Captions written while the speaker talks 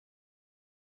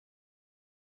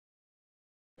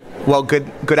Well,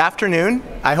 good afternoon.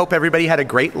 I hope everybody had a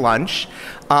great lunch.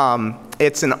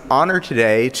 It's an honor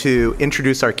today to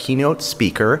introduce our keynote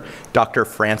speaker, Dr.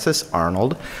 Frances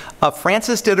Arnold.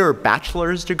 Frances did her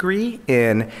bachelor's degree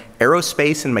in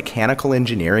aerospace and mechanical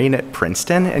engineering at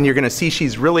Princeton, and you're going to see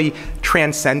she's really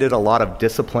transcended a lot of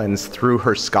disciplines through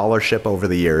her scholarship over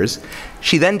the years.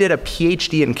 She then did a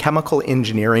PhD in chemical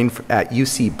engineering at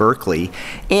UC Berkeley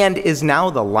and is now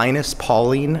the Linus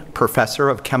Pauling Professor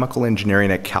of Chemical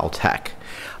Engineering at Caltech.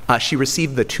 She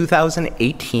received the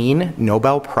 2018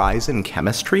 Nobel Prize in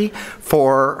Chemistry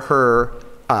for her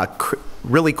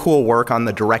really cool work on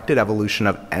the directed evolution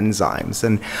of enzymes.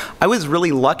 And I was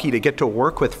really lucky to get to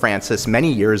work with Frances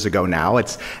many years ago now.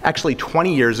 It's actually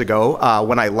 20 years ago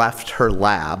when I left her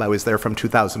lab. I was there from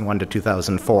 2001 to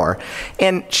 2004.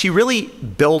 And she really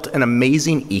built an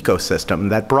amazing ecosystem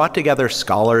that brought together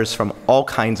scholars from all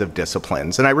kinds of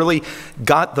disciplines. And I really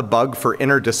got the bug for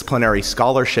interdisciplinary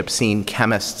scholarship, seeing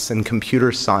chemists and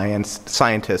computer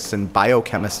scientists and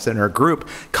biochemists in her group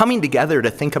coming together to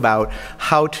think about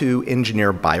how to engineer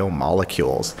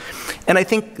biomolecules. And I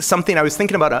think I was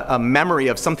thinking about a memory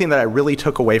of something that I really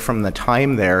took away from the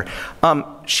time there.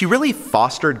 She really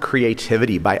fostered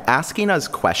creativity by asking us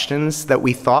questions that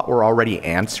we thought were already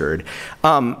answered.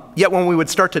 Yet when we would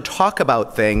start to talk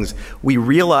about things, we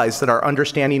realized that our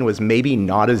understanding was maybe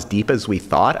not as deep as we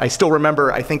thought. I still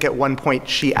remember, I think at one point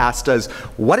she asked us,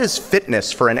 what is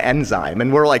fitness for an enzyme?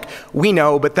 And we're like, we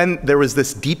know, but then there was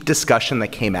this deep discussion that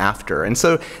came after. And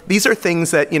so these are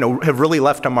things that, have really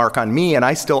left a mark on me, and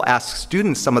I still ask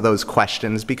students some of those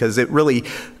questions because it really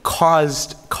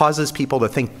causes people to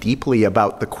think deeply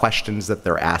about the questions that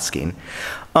they're asking.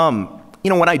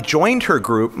 When I joined her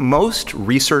group, most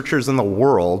researchers in the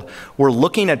world were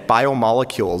looking at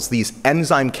biomolecules, these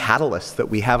enzyme catalysts that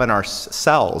we have in our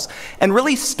cells, and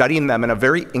really studying them in a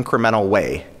very incremental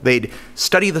way. They'd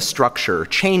study the structure,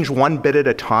 change one bit at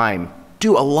a time,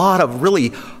 do a lot of really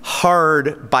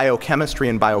hard biochemistry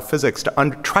and biophysics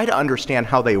to try to understand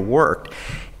how they worked.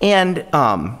 And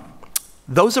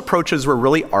those approaches were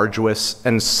really arduous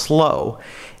and slow.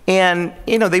 And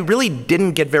they really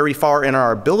didn't get very far in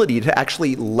our ability to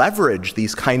actually leverage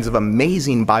these kinds of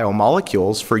amazing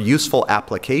biomolecules for useful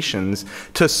applications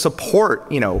to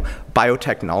support,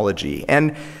 biotechnology.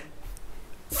 And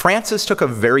Frances took a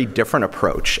very different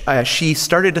approach. She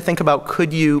started to think about,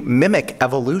 could you mimic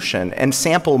evolution and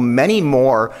sample many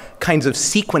more kinds of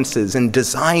sequences and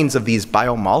designs of these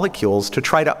biomolecules to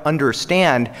try to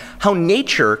understand how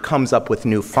nature comes up with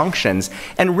new functions,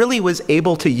 and really was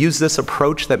able to use this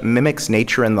approach that mimics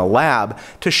nature in the lab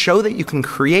to show that you can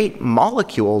create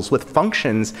molecules with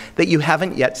functions that you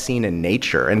haven't yet seen in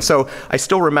nature. And so I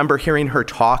still remember hearing her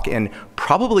talk in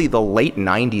probably the late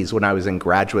 90s when I was in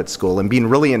graduate school and being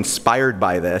really inspired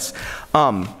by this.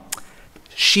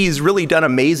 She's really done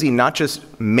amazing, not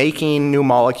just making new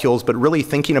molecules, but really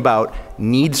thinking about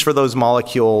needs for those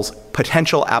molecules,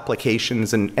 potential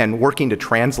applications, and working to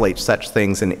translate such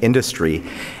things in industry.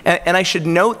 And I should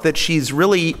note that she's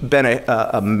really been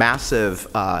a massive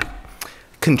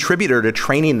contributor to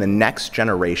training the next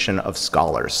generation of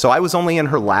scholars. So I was only in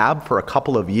her lab for a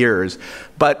couple of years,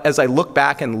 but as I look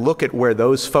back and look at where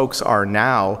those folks are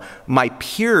now, my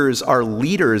peers are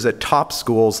leaders at top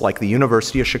schools like the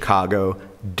University of Chicago,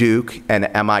 Duke, and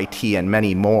MIT, and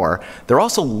many more. They're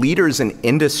also leaders in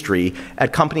industry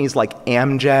at companies like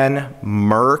Amgen,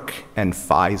 Merck, and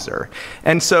Pfizer.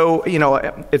 And so,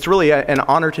 it's really an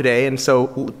honor today, and so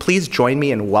please join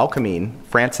me in welcoming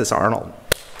Frances Arnold.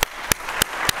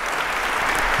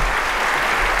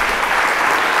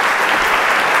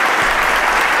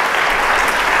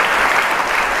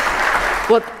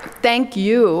 Well, thank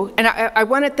you. And I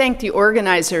want to thank the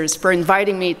organizers for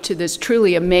inviting me to this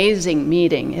truly amazing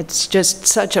meeting. It's just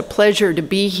such a pleasure to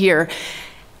be here.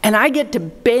 And I get to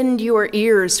bend your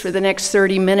ears for the next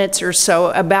 30 minutes or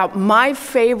so about my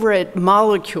favorite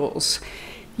molecules.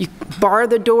 You bar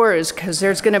the doors because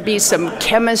there's going to be some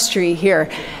chemistry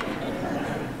here.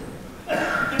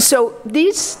 So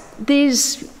these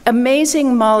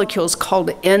amazing molecules called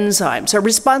enzymes are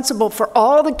responsible for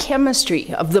all the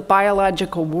chemistry of the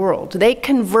biological world. They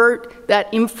convert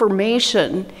that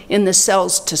information in the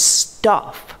cells to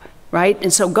stuff, right?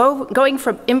 And so going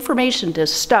from information to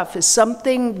stuff is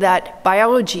something that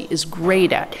biology is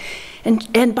great at.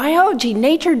 And biology,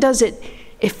 nature does it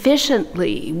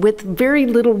efficiently with very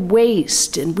little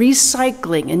waste and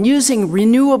recycling and using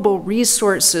renewable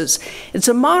resources. It's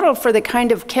a model for the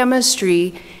kind of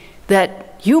chemistry that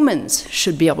humans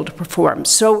should be able to perform.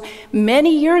 So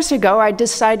many years ago, I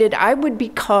decided I would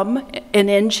become an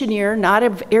engineer, not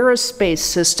of aerospace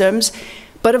systems,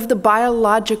 but of the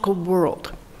biological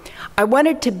world. I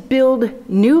wanted to build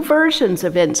new versions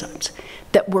of enzymes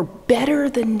that were better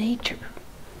than nature.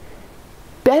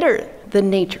 Better than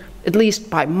nature, at least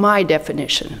by my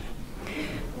definition.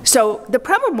 So the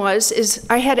problem is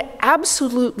I had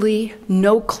absolutely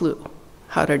no clue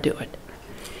how to do it,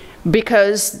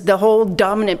 because the whole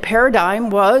dominant paradigm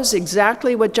was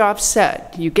exactly what Joff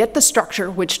said. You get the structure,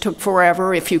 which took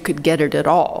forever if you could get it at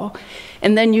all,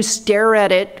 and then you stare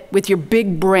at it with your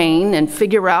big brain and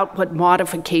figure out what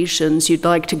modifications you'd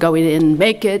like to go in and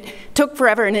make it. Took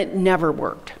forever and it never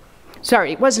worked.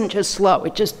 Sorry, it wasn't just slow,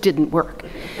 it just didn't work.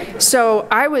 So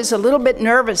I was a little bit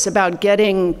nervous about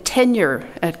getting tenure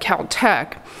at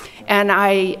Caltech, and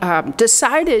I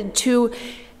decided to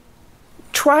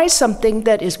try something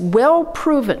that is well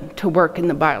proven to work in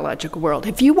the biological world.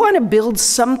 If you want to build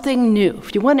something new,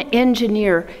 if you want to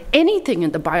engineer anything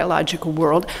in the biological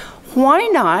world, why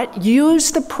not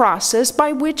use the process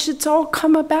by which it's all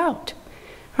come about,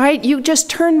 right? You just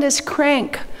turn this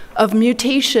crank of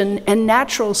mutation and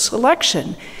natural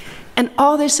selection, and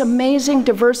all this amazing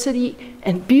diversity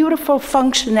and beautiful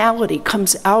functionality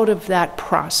comes out of that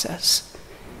process.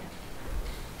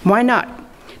 Why not?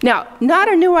 Now, not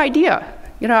a new idea.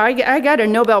 You know, I got a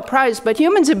Nobel Prize, but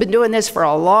humans have been doing this for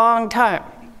a long time.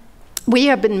 We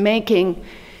have been making,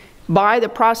 by the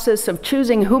process of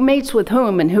choosing who mates with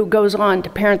whom and who goes on to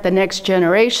parent the next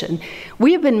generation,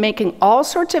 we have been making all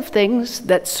sorts of things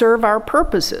that serve our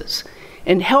purposes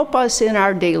and help us in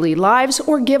our daily lives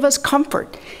or give us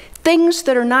comfort. Things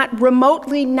that are not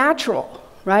remotely natural,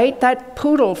 right? That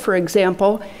poodle, for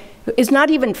example, is not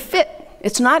even fit.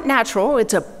 It's not natural.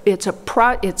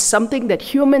 It's something that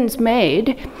humans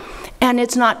made, and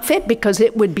it's not fit because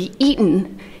it would be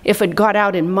eaten if it got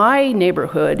out in my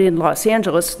neighborhood in Los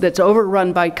Angeles that's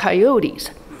overrun by coyotes.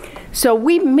 So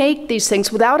we make these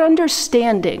things without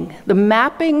understanding the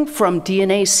mapping from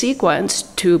DNA sequence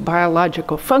to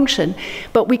biological function,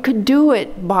 but we could do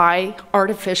it by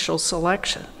artificial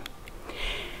selection.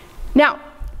 Now,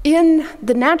 in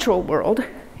the natural world,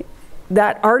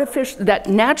 that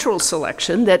natural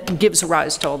selection that gives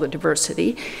rise to all the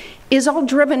diversity is all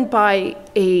driven by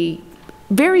a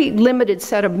very limited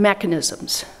set of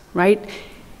mechanisms, right?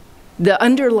 The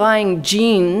underlying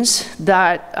genes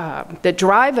that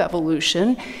drive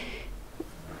evolution,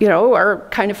 you know, are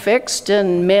kind of fixed,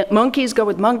 and monkeys go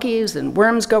with monkeys and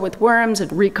worms go with worms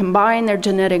and recombine their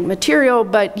genetic material,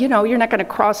 but you know, you're not going to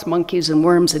cross monkeys and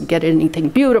worms and get anything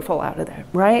beautiful out of that,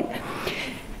 right?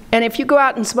 And if you go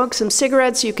out and smoke some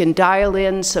cigarettes, you can dial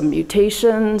in some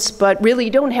mutations, but really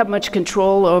you don't have much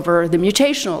control over the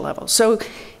mutational level. So,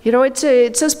 you know, it's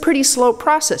a pretty slow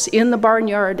process in the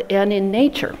barnyard and in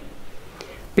nature,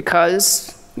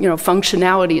 because, you know,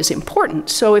 functionality is important.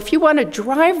 So if you want to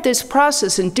drive this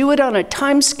process and do it on a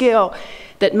time scale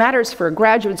that matters for a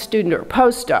graduate student or a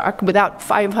postdoc without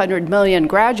 500 million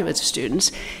graduate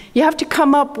students, you have to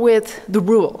come up with the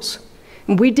rules.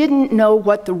 We didn't know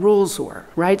what the rules were,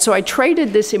 right? So I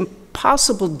traded this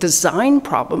impossible design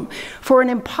problem for an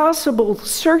impossible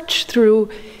search through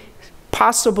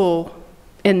possible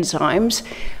enzymes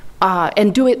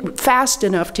and do it fast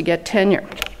enough to get tenure.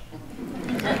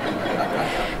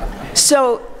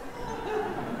 So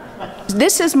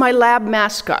this is my lab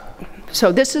mascot.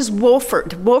 So this is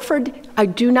Wolford. Wolford,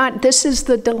 this is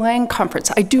the Lange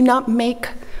conference. I do not make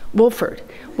Wolford.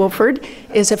 Wolford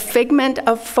is a figment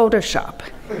of Photoshop.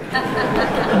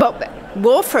 But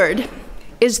Wolford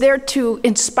is there to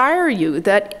inspire you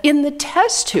that in the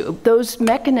test tube, those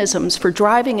mechanisms for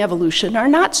driving evolution are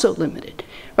not so limited,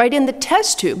 right? In the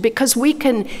test tube, because we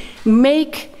can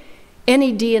make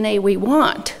any DNA we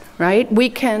want, right? We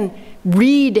can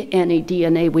read any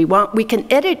DNA we want. We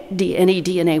can edit any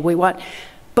DNA we want,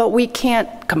 but we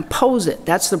can't compose it.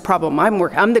 That's the problem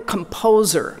I'm the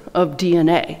composer of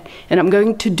DNA, and I'm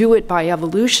going to do it by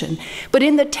evolution. But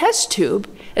in the test tube,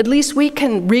 at least we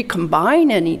can recombine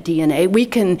any DNA. We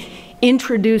can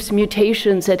introduce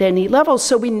mutations at any level,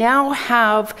 so we now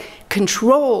have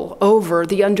control over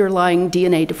the underlying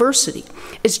DNA diversity.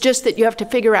 It's just that you have to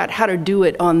figure out how to do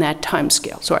it on that time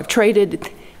scale. So I've traded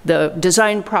the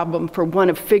design problem for one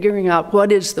of figuring out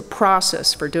what is the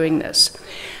process for doing this.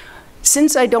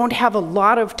 Since I don't have a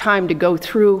lot of time to go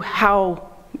through how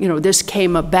this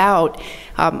came about,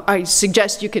 I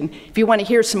suggest you can, if you want to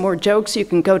hear some more jokes, you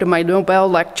can go to my Nobel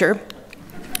lecture,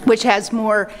 which has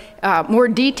more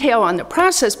detail on the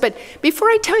process. But before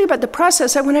I tell you about the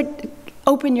process, I want to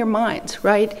open your minds,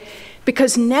 right?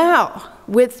 Because now,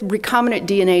 with recombinant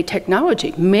DNA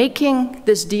technology, making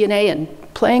this DNA and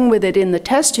playing with it in the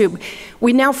test tube,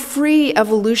 we now free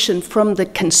evolution from the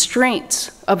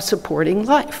constraints of supporting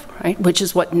life, right? Which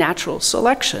is what natural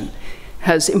selection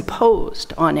has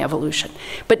imposed on evolution.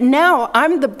 But now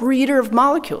I'm the breeder of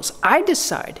molecules. I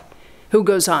decide who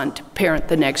goes on to parent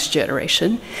the next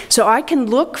generation. So I can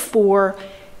look for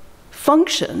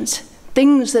functions,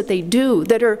 things that they do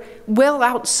that are well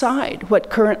outside what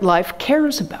current life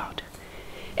cares about.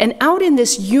 And out in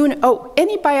this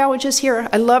any biologists here?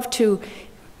 I love to,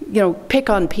 pick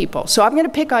on people. So I'm going to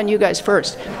pick on you guys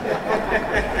first.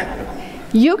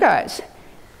 You guys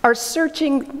are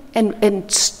searching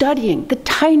and studying the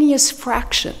tiniest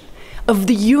fraction of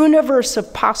the universe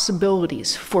of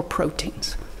possibilities for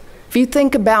proteins. If you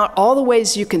think about all the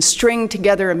ways you can string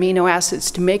together amino acids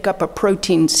to make up a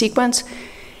protein sequence,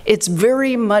 it's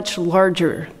very much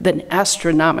larger than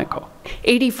astronomical.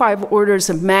 85 orders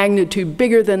of magnitude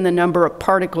bigger than the number of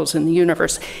particles in the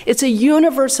universe. It's a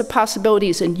universe of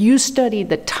possibilities, and you study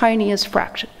the tiniest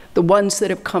fraction, the ones that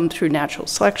have come through natural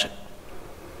selection.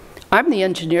 I'm the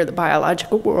engineer of the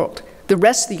biological world. The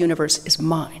rest of the universe is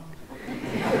mine.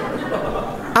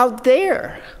 Out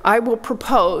there, I will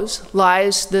propose,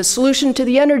 lies the solution to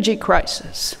the energy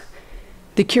crisis,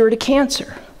 the cure to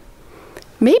cancer,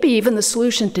 maybe even the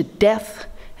solution to death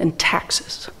and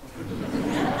taxes.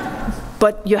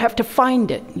 But you have to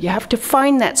find it. You have to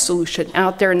find that solution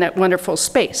out there in that wonderful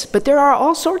space. But there are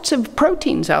all sorts of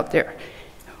proteins out there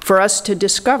for us to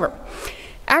discover.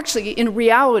 Actually, in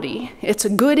reality, it's a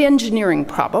good engineering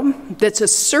problem that's a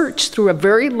search through a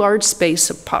very large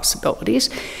space of possibilities,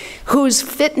 whose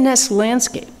fitness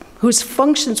landscape, whose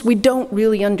functions we don't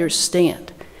really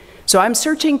understand. So I'm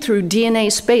searching through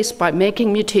DNA space by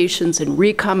making mutations and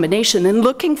recombination and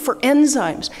looking for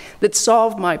enzymes that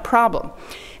solve my problem.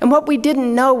 And what we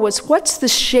didn't know was, what's the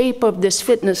shape of this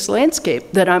fitness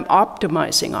landscape that I'm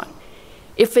optimizing on?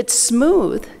 If it's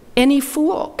smooth, any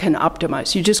fool can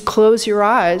optimize. You just close your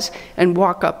eyes and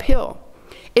walk uphill.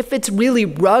 If it's really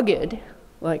rugged,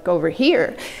 like over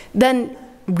here, then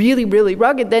really, really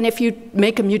rugged, then if you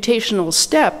make a mutational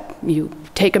step, you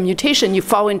take a mutation, you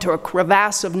fall into a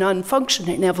crevasse of non-function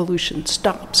and evolution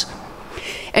stops.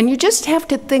 And you just have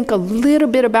to think a little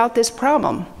bit about this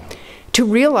problem to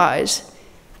realize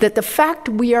that the fact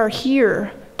we are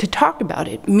here to talk about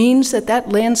it means that that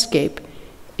landscape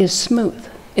is smooth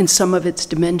in some of its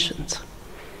dimensions,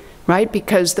 right?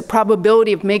 Because the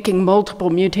probability of making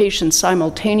multiple mutations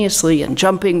simultaneously and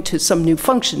jumping to some new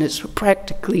function is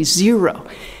practically zero.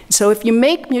 So if you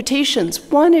make mutations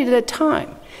one at a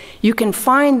time, you can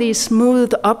find these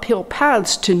smooth uphill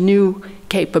paths to new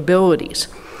capabilities.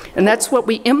 And that's what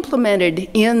we implemented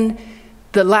in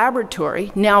the laboratory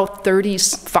now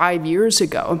 35 years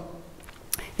ago.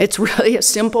 It's really a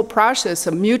simple process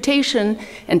of mutation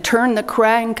and turn the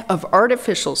crank of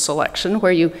artificial selection,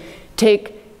 where you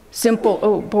take simple,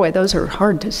 oh boy, those are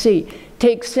hard to see,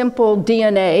 take simple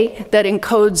DNA that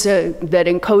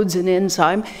encodes an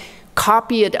enzyme,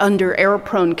 copy it under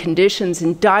error-prone conditions,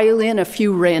 and dial in a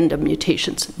few random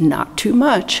mutations, not too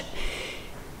much.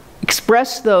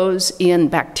 Express those in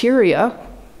bacteria,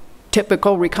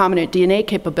 typical recombinant DNA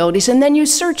capabilities, and then you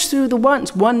search through the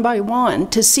ones one by one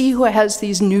to see who has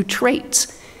these new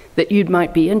traits that you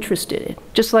might be interested in,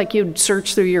 just like you'd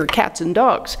search through your cats and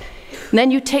dogs. And then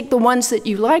you take the ones that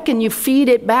you like and you feed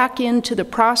it back into the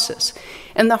process.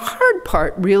 And the hard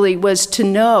part really was to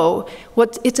know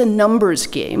it's a numbers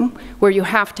game where you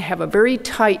have to have a very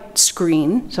tight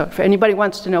screen. So if anybody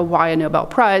wants to know why a Nobel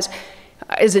Prize,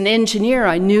 as an engineer,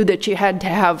 I knew that you had to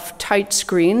have tight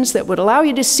screens that would allow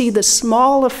you to see the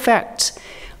small effects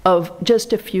of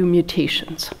just a few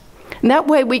mutations. And that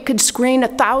way we could screen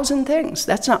 1,000 things,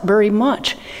 that's not very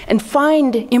much, and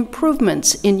find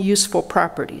improvements in useful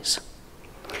properties.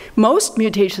 Most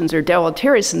mutations are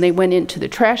deleterious and they went into the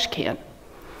trash can.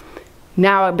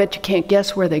 Now I bet you can't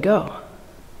guess where they go.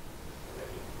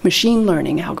 Machine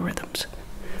learning algorithms.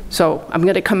 So I'm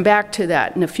going to come back to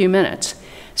that in a few minutes.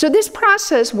 So this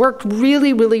process worked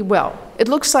really, really well. It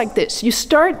looks like this. You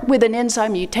start with an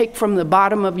enzyme you take from the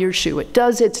bottom of your shoe. It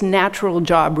does its natural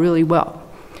job really well.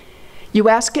 You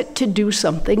ask it to do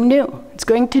something new. It's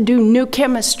going to do new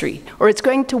chemistry, or it's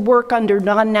going to work under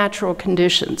non-natural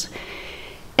conditions.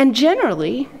 And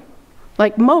generally,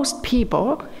 like most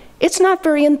people, it's not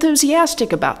very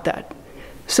enthusiastic about that.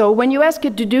 So when you ask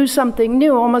it to do something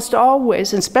new, almost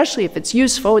always, and especially if it's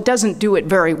useful, it doesn't do it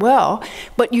very well,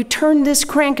 but you turn this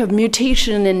crank of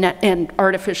mutation and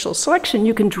artificial selection,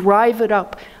 you can drive it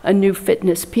up a new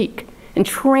fitness peak and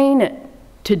train it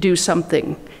to do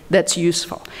something that's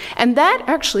useful. And that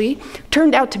actually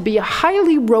turned out to be a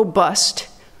highly robust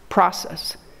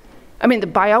process. I mean, the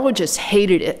biologists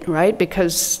hated it, right?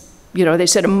 Because, they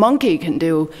said a monkey can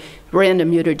do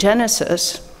random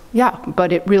mutagenesis. Yeah,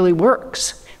 but it really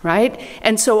works. right?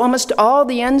 And so almost all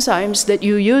the enzymes that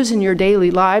you use in your daily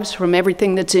lives, from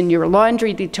everything that's in your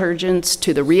laundry detergents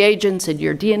to the reagents in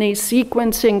your DNA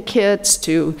sequencing kits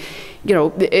to, you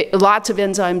know, lots of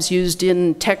enzymes used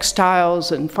in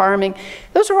textiles and farming,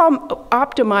 those are all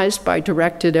optimized by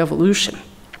directed evolution.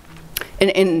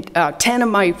 And 10 of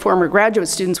my former graduate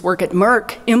students work at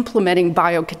Merck implementing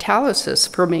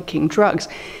biocatalysis for making drugs.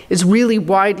 It's really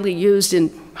widely used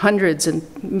in hundreds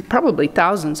and probably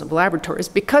thousands of laboratories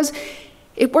because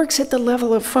it works at the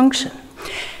level of function.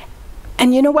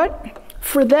 And you know what?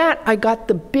 For that, I got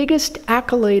the biggest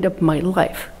accolade of my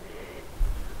life.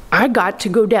 I got to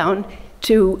go down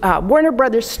to Warner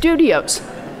Brothers Studios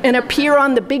and appear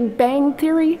on The Big Bang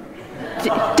Theory.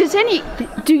 Do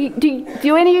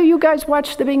any of you guys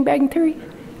watch The Big Bang Theory?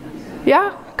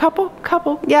 Yeah,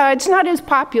 couple. Yeah, it's not as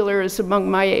popular as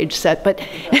among my age set, but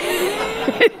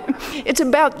it's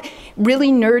about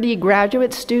really nerdy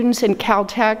graduate students in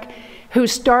Caltech who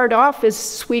start off as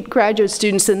sweet graduate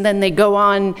students and then they go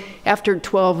on after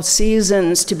 12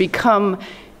 seasons to become,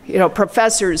 you know,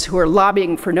 professors who are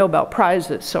lobbying for Nobel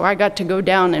Prizes. So I got to go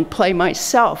down and play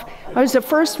myself. I was the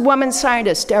first woman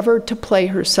scientist ever to play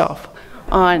herself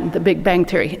on The Big Bang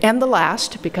Theory, and the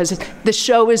last, because the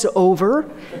show is over.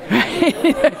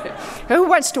 Who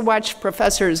wants to watch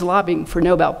professors lobbying for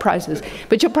Nobel Prizes?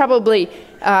 But you'll probably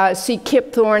see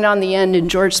Kip Thorne on the end and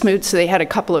George Smoot, so they had a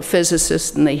couple of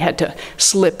physicists and they had to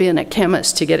slip in a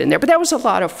chemist to get in there. But that was a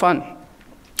lot of fun.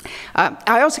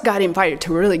 I also got invited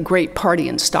to a really great party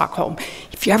in Stockholm.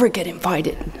 If you ever get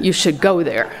invited, you should go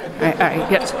there.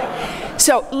 Yes.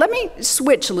 So let me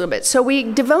switch a little bit. So we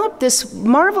developed this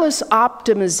marvelous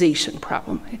optimization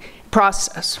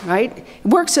process, right? It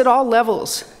works at all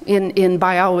levels in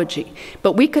biology.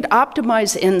 But we could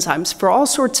optimize enzymes for all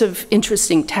sorts of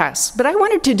interesting tasks. But I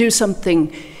wanted to do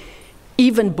something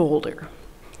even bolder.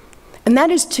 And that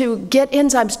is to get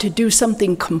enzymes to do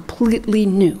something completely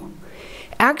new.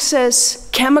 Access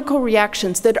chemical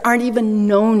reactions that aren't even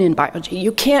known in biology.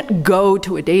 You can't go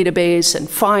to a database and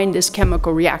find this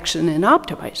chemical reaction and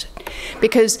optimize it.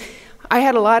 Because I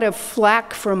had a lot of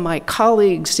flack from my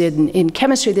colleagues in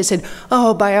chemistry. They said,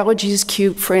 oh, biology is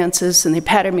cute, Francis, and they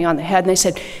patted me on the head and they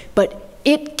said, but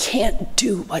it can't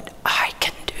do what I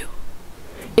can do.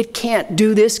 It can't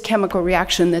do this chemical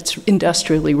reaction that's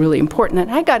industrially really important.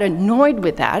 And I got annoyed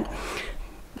with that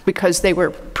because they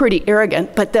were pretty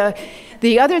arrogant. But the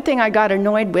other thing I got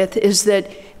annoyed with is that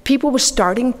people were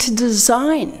starting to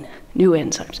design new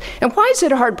enzymes. And why is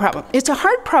it a hard problem? It's a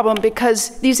hard problem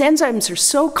because these enzymes are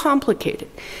so complicated.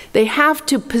 They have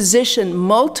to position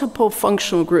multiple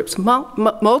functional groups,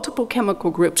 multiple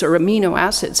chemical groups or amino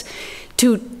acids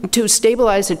to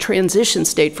stabilize a transition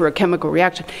state for a chemical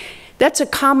reaction. That's a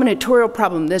combinatorial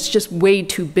problem that's just way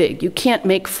too big. You can't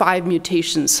make 5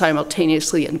 mutations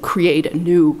simultaneously and create a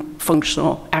new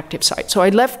functional active site. So I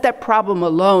left that problem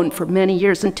alone for many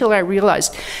years until I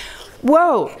realized,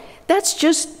 whoa, that's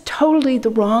just totally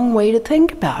the wrong way to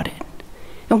think about it.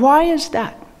 And why is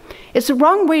that? It's the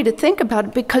wrong way to think about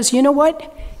it because you know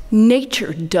what?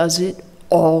 Nature does it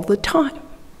all the time.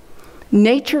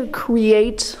 Nature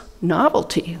creates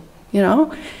novelty, you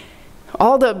know?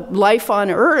 All the life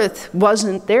on Earth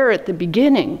wasn't there at the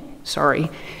beginning. Sorry.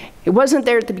 It wasn't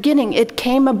there at the beginning. It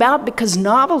came about because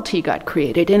novelty got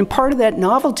created. And part of that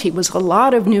novelty was a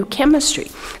lot of new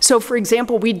chemistry. So, for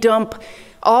example, we dump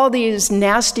all these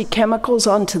nasty chemicals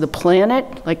onto the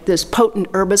planet, like this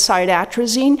potent herbicide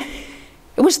atrazine.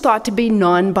 It was thought to be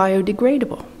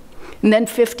non-biodegradable. And then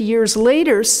 50 years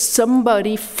later,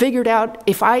 somebody figured out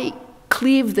if I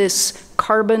cleave this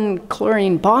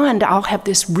carbon-chlorine bond, I'll have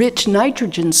this rich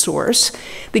nitrogen source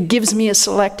that gives me a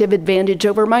selective advantage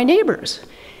over my neighbors.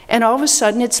 And all of a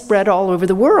sudden, it spread all over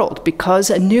the world because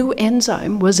a new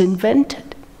enzyme was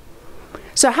invented.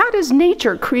 So how does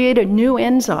nature create a new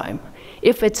enzyme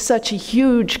if it's such a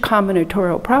huge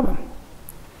combinatorial problem?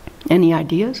 Any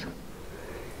ideas?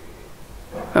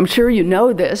 I'm sure you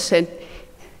know this, and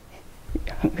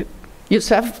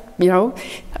Youssef, you know,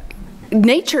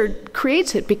 nature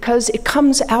creates it because it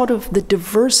comes out of the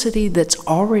diversity that's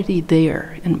already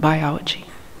there in biology.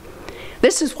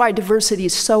 This is why diversity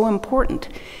is so important,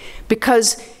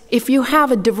 because if you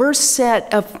have a diverse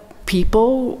set of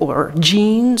people or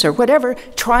genes or whatever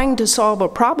trying to solve a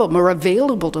problem or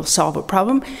available to solve a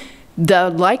problem, the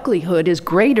likelihood is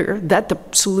greater that the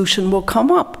solution will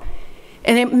come up.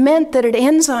 And it meant that an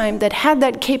enzyme that had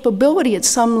that capability at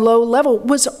some low level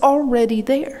was already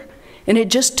there. And it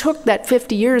just took that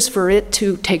 50 years for it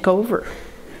to take over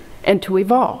and to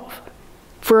evolve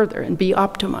further and be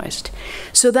optimized.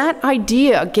 So that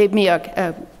idea gave me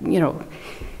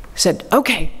said,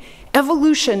 okay,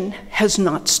 Evolution has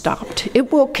not stopped.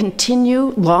 It will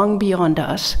continue long beyond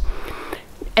us.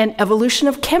 And evolution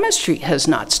of chemistry has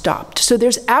not stopped. So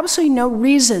there's absolutely no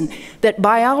reason that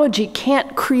biology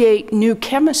can't create new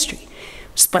chemistry,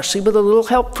 especially with a little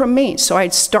help from me. So I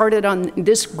started on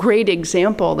this great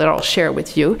example that I'll share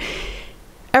with you.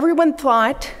 Everyone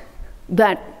thought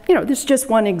that, this is just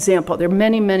one example. There are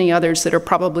many, many others that are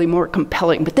probably more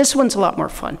compelling, but this one's a lot more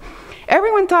fun.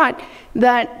 Everyone thought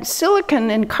that silicon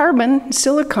and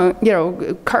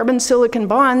carbon-silicon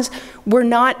bonds were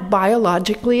not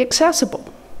biologically accessible.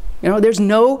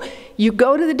 You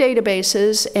go to the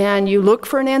databases and you look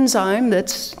for an enzyme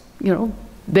that's,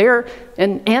 there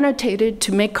and annotated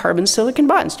to make carbon-silicon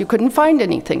bonds. You couldn't find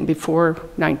anything before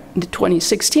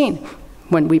 2016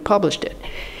 when we published it.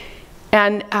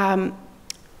 And,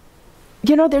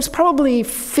 there's probably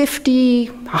 50,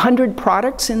 100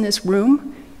 products in this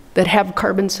room that have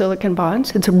carbon-silicon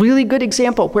bonds. It's a really good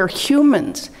example where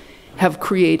humans have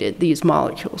created these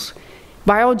molecules.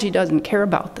 Biology doesn't care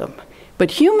about them,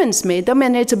 but humans made them,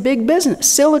 and it's a big business.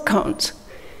 Silicones,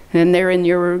 and they're in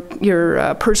your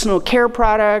personal care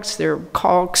products, they're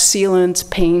caulks, sealants,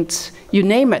 paints, you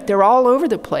name it. They're all over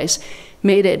the place,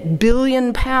 made at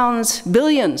billions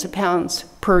of pounds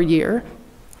per year,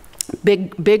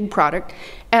 big product,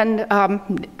 and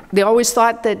they always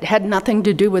thought that had nothing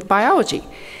to do with biology.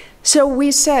 So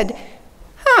we said,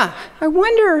 I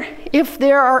wonder if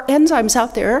there are enzymes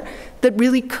out there that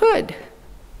really could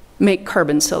make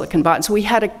carbon-silicon bonds. We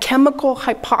had a chemical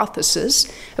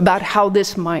hypothesis about how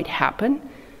this might happen.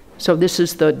 So this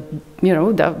is the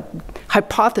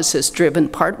hypothesis-driven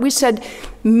part. We said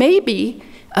maybe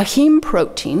a heme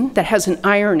protein that has an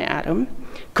iron atom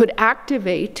could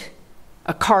activate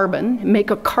a carbon, make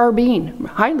a carbene,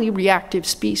 highly reactive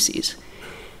species.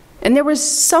 And there was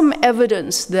some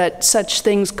evidence that such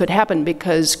things could happen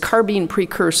because carbene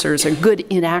precursors are good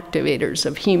inactivators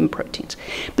of heme proteins.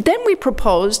 But then we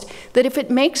proposed that if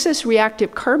it makes this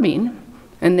reactive carbene,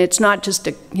 and it's not just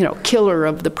a killer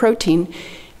of the protein,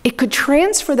 it could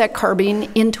transfer that carbene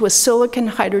into a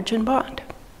silicon-hydrogen bond.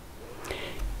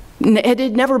 It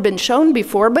had never been shown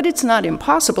before, but it's not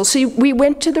impossible. So we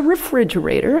went to the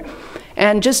refrigerator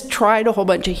and just tried a whole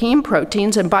bunch of heme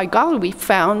proteins, and by golly, we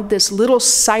found this little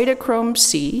cytochrome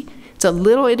C. It's a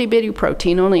little itty-bitty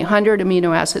protein, only 100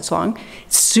 amino acids long,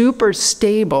 super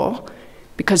stable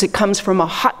because it comes from a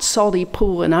hot, salty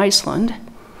pool in Iceland.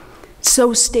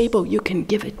 So stable you can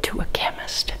give it to a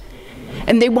chemist,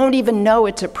 and they won't even know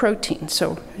it's a protein.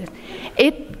 So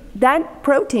that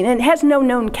protein, and it has no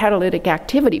known catalytic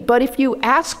activity, but if you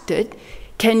asked it,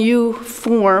 can you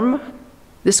form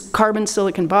this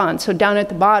carbon-silicon bond? So down at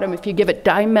the bottom, if you give it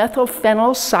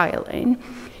dimethylphenylsilane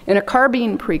and a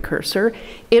carbene precursor,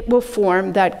 it will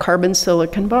form that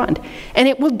carbon-silicon bond. And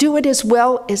it will do it as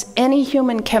well as any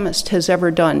human chemist has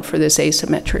ever done for this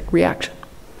asymmetric reaction.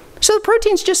 So the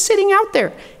protein's just sitting out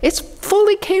there. It's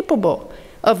fully capable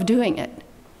of doing it.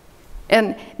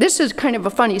 And this is kind of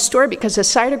a funny story because the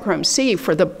cytochrome C,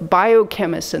 for the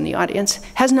biochemists in the audience,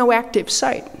 has no active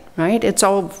site. Right? It's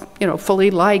all,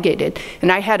 fully ligated.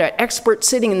 And I had an expert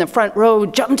sitting in the front row,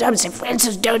 jumped up and said,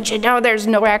 Frances, don't you know there's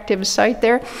no active site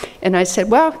there? And I said,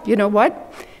 well, you know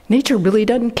what? Nature really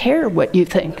doesn't care what you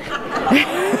think.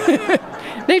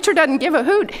 Nature doesn't give a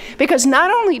hoot, because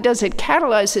not only does it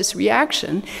catalyze this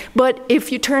reaction, but if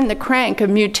you turn the crank of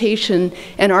mutation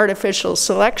and artificial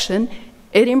selection,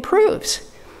 it improves.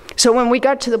 So when we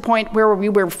got to the point where we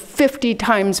were 50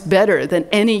 times better than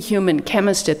any human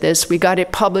chemist at this, we got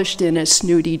it published in a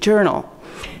snooty journal.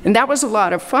 And that was a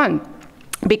lot of fun,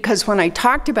 because when I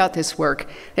talked about this work,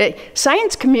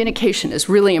 science communication is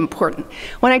really important.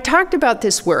 When I talked about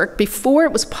this work, before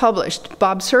it was published,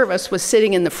 Bob Service was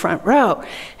sitting in the front row,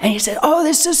 and he said, oh,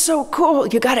 this is so cool,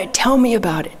 you gotta tell me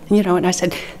about it. And I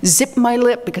said, zip my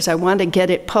lip, because I want to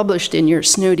get it published in your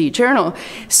snooty journal.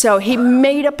 So he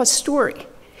made up a story.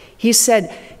 He said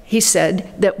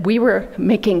that we were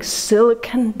making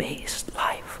silicon-based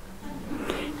life.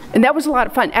 And that was a lot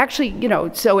of fun. Actually,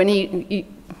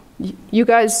 you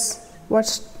guys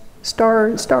watch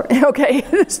Star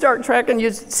Trek, and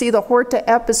you see the Horta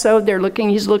episode,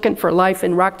 he's looking for life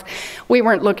in rocks. We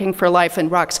weren't looking for life in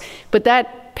rocks. But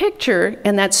that picture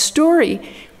and that story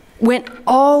went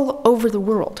all over the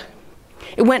world.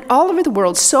 It went all over the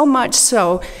world, so much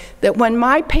so that when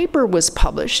my paper was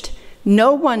published,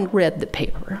 no one read the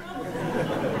paper.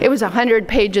 It was 100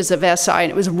 pages of SI,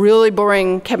 and it was a really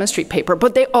boring chemistry paper,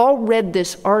 but they all read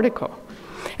this article.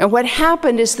 And what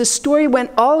happened is the story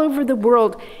went all over the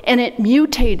world, and it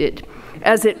mutated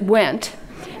as it went.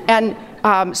 And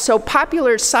so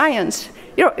popular science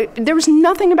you know, there was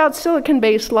nothing about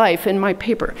silicon-based life in my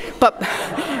paper. But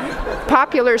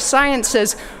Popular Science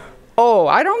says, oh,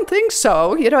 I don't think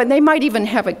so. You know, and they might even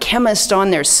have a chemist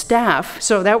on their staff.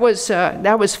 So that was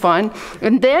fun.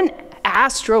 And then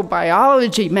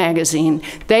Astrobiology magazine,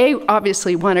 they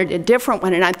obviously wanted a different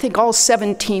one. And I think all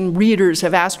 17 readers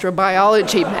of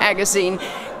Astrobiology magazine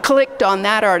clicked on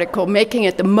that article, making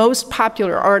it the most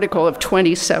popular article of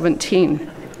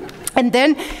 2017. And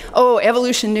then, oh,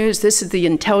 Evolution News, this is the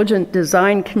intelligent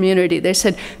design community. They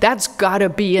said, that's gotta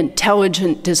be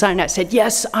intelligent design. I said,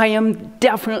 yes, I am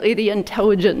definitely the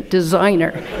intelligent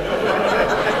designer.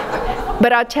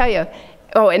 But I'll tell you,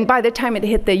 oh, and by the time it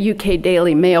hit the UK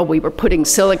Daily Mail, we were putting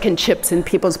silicon chips in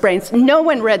people's brains. No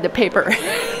one read the paper.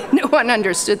 No one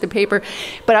understood the paper.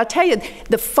 But I'll tell you,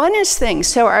 the funnest thing,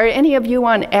 so are any of you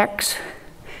on X?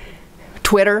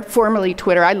 Twitter, formerly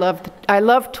Twitter. I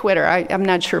love Twitter. I'm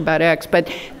not sure about X,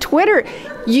 but Twitter,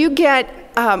 you get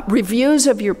reviews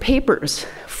of your papers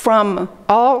from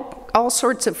all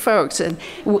sorts of folks. And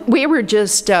we were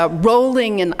just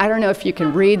rolling, and I don't know if you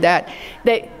can read that,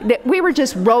 we were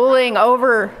just rolling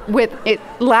over with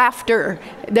laughter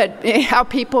that how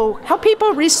people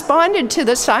responded to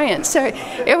the science. So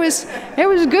it was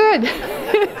good.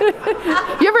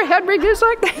 You ever had reviews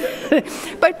like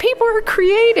that? But people are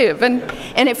creative, and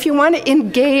if you want to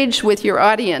engage with your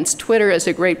audience, Twitter is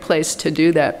a great place to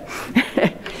do that.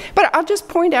 But I'll just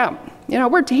point out, you know,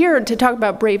 we're here to talk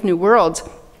about Brave New Worlds.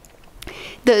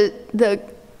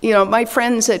 You know, my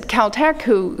friends at Caltech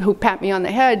who pat me on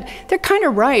the head, they're kind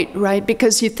of right?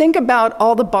 Because you think about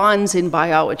all the bonds in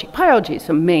biology. Biology is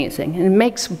amazing, and it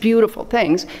makes beautiful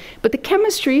things, but the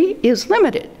chemistry is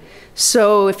limited.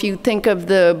 So if you think of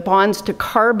the bonds to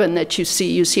carbon that you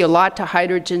see a lot to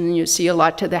hydrogen, you see a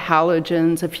lot to the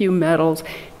halogens, a few metals,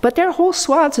 but there are whole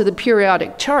swaths of the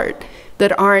periodic chart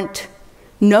that aren't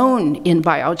known in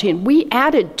biology, and we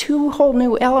added 2 whole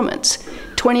new elements.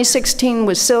 2016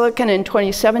 was silicon, and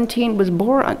 2017 was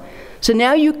boron. So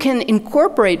now you can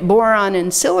incorporate boron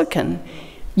and silicon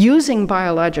using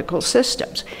biological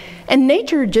systems. And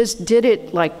nature just did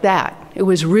it like that. It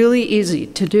was really easy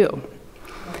to do.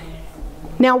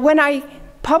 Now, when I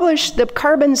published the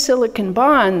carbon-silicon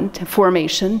bond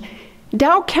formation,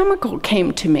 Dow Chemical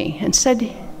came to me and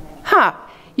said,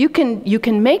 you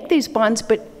can make these bonds,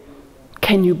 but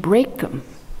can you break them?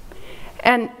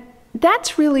 And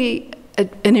that's really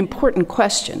an important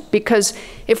question, because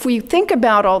if we think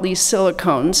about all these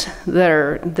silicones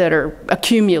that are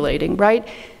accumulating, right?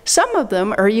 Some of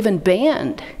them are even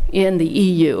banned in the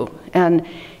EU, and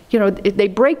you know, they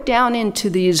break down into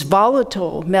these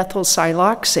volatile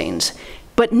methylsiloxanes,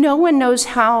 but no one knows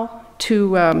how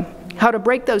to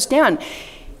break those down.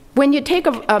 When you take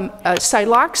a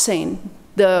siloxane,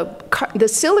 the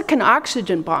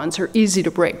silicon-oxygen bonds are easy to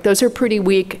break. Those are pretty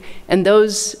weak, and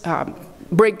those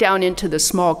break down into the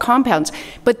small compounds.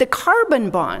 But the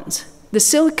carbon bonds, the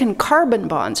silicon-carbon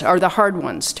bonds, are the hard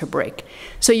ones to break.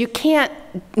 So you can't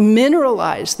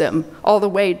mineralize them all the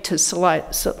way to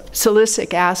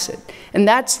silicic acid. And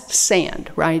that's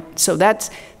sand, right? So that's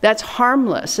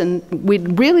harmless, and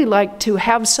we'd really like to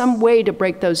have some way to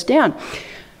break those down.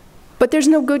 But there's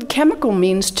no good chemical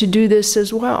means to do this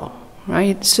as well,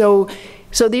 right?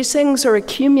 So these things are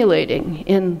accumulating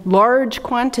in large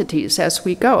quantities as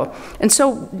we go. And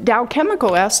so Dow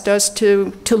Chemical asked us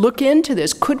to look into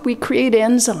this. Could we create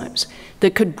enzymes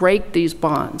that could break these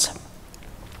bonds?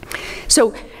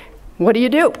 So what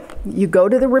do? You go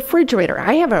to the refrigerator.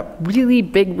 I have a really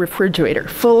big refrigerator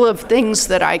full of things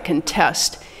that I can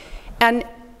test. And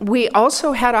we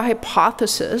also had a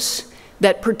hypothesis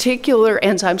that particular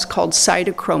enzymes called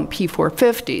cytochrome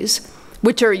P450s,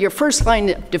 which are your first line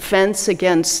of defense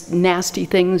against nasty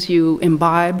things you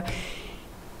imbibe,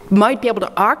 might be able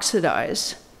to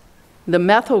oxidize the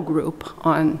methyl group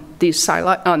on these small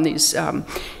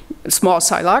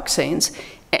siloxanes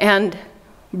and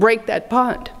break that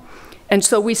bond. And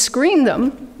so we screened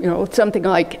them, you know, something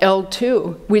like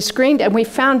L2. We screened, and we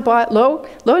found, lo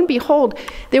and behold,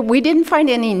 that we didn't find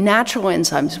any natural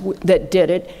enzymes that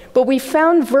did it, but we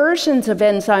found versions of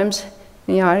enzymes.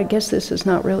 Yeah, I guess this is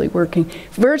not really working.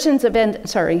 Versions of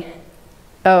enzymes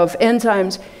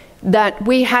that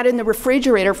we had in the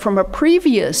refrigerator from a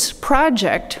previous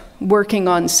project working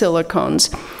on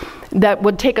silicones that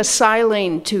would take a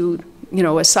silane to, you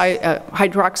know, a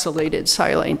hydroxylated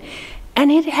silane.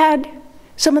 And it had,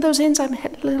 some of those enzymes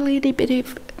had a little itty bitty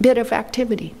bit of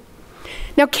activity.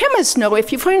 Now, chemists know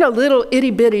if you find a little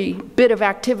itty bitty bit of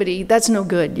activity, that's no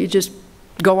good. You just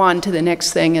go on to the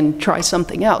next thing and try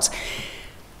something else.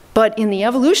 But in the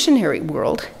evolutionary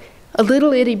world, a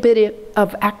little itty bitty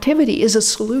of activity is a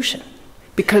solution,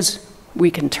 because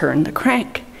we can turn the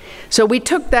crank. So we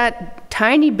took that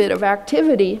tiny bit of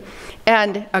activity,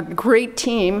 and a great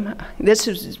team, this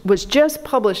was just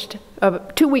published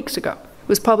 2 weeks ago. It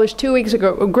was published 2 weeks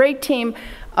ago. A great team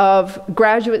of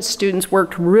graduate students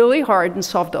worked really hard and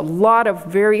solved a lot of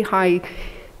very high,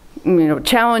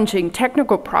 challenging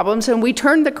technical problems, and we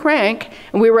turned the crank,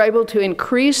 and we were able to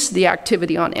increase the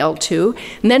activity on L2,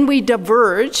 and then we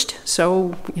diverged,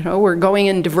 so, we're going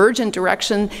in divergent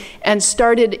direction, and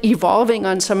started evolving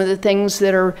on some of the things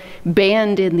that are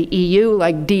banned in the EU,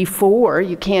 like D4.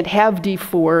 You can't have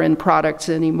D4 in products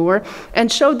anymore,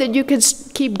 and showed that you could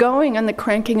keep going on the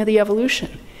cranking of the evolution.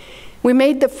 We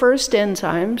made the first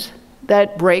enzymes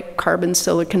that break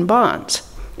carbon-silicon bonds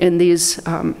in these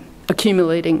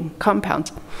accumulating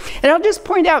compounds. And I'll just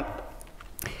point out,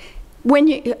 when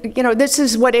this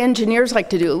is what engineers like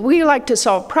to do. We like to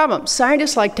solve problems.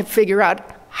 Scientists like to figure out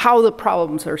how the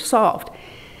problems are solved.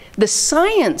 The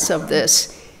science of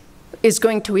this is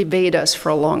going to evade us for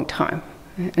a long time.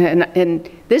 And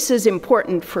this is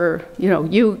important for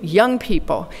you young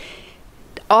people.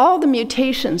 All the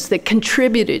mutations that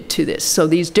contributed to this, so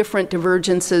these different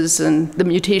divergences and the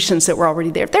mutations that were already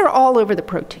there, they're all over the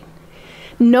protein.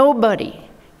 Nobody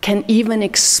can even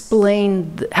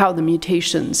explain how the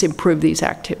mutations improve these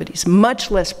activities,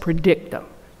 much less predict them,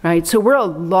 right? So we're a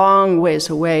long ways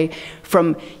away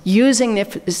from using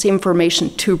this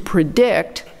information to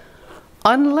predict,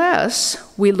 unless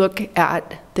we look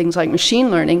at things like machine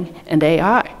learning and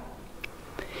AI.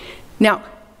 Now,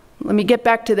 let me get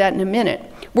back to that in a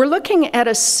minute. We're looking at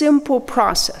a simple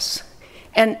process.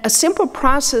 And a simple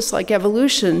process like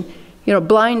evolution,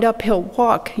 blind uphill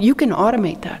walk, you can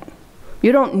automate that.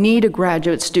 You don't need a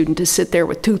graduate student to sit there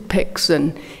with toothpicks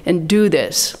and do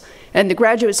this. And the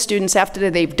graduate students, after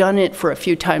they've done it for a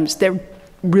few times, they're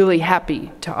really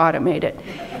happy to automate it.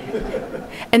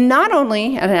 And not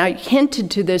only, and I hinted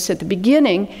to this at the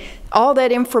beginning, all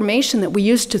that information that we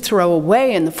used to throw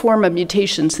away in the form of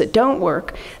mutations that don't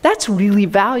work, that's really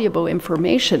valuable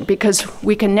information, because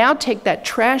we can now take that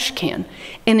trash can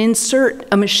and insert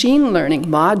a machine learning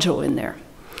module in there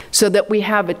so that we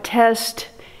have a test,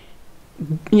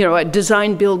 a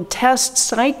design build test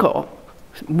cycle,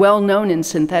 well known in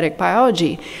synthetic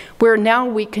biology, where now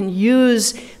we can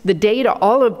use the data,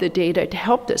 all of the data, to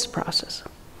help this process.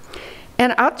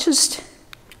 And I'll just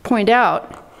point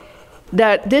out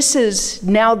that this is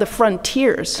now the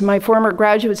frontiers. My former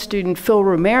graduate student, Phil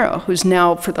Romero, who's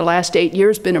now for the last 8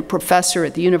 years been a professor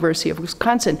at the University of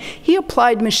Wisconsin, he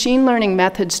applied machine learning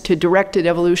methods to directed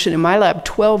evolution in my lab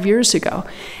 12 years ago.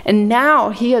 And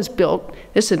now he has built,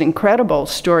 this is an incredible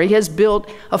story, he has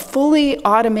built a fully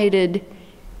automated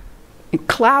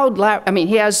cloud lab. I mean,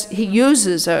 he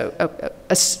uses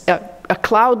a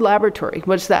cloud laboratory.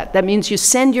 What's that? That means you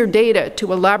send your data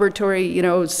to a laboratory,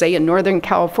 say in Northern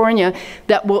California,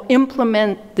 that will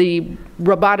implement the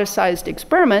roboticized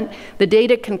experiment. The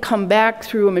data can come back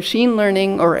through a machine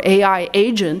learning or AI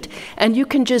agent, and you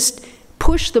can just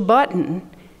push the button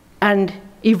and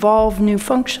evolve new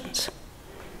functions.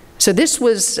 So this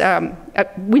was,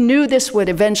 we knew this would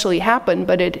eventually happen,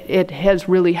 but it has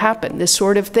really happened. This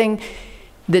sort of thing,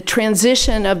 the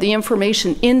transition of the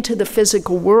information into the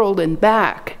physical world and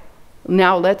back,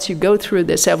 now lets you go through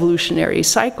this evolutionary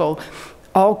cycle,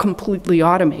 all completely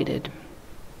automated.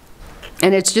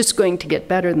 And it's just going to get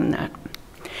better than that.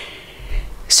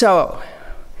 So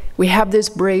we have this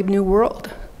brave new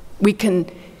world. We can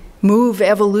move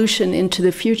evolution into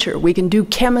the future. We can do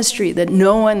chemistry that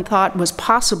no one thought was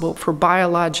possible for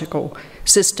biological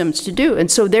systems to do.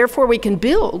 And so therefore we can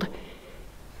build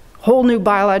whole new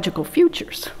biological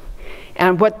futures.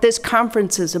 And what this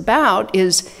conference is about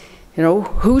is,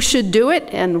 who should do it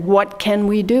and what can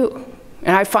we do?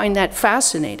 And I find that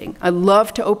fascinating. I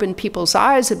love to open people's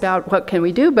eyes about what can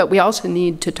we do, but we also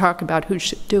need to talk about who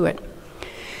should do it.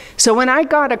 So when I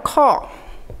got a call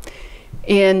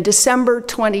in December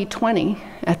 2020,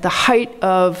 at the height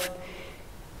of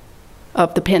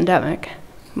the pandemic,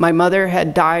 my mother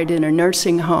had died in a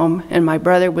nursing home and my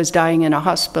brother was dying in a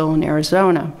hospital in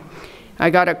Arizona. I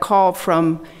got a call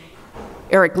from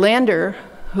Eric Lange,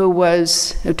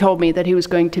 who told me that he was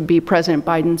going to be President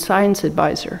Biden's science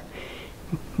advisor.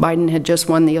 Biden had just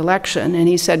won the election, and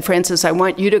he said, "Frances, I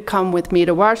want you to come with me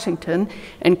to Washington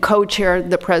and co-chair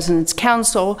the President's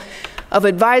Council of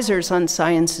Advisors on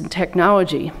Science and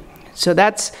Technology." So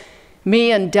that's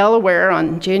me in Delaware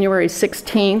on January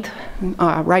 16th,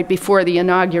 right before the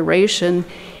inauguration.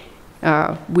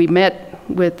 We met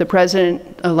with the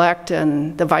President-elect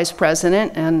and the Vice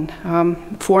President and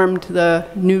formed the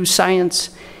new science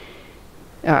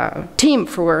team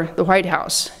for the White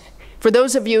House. For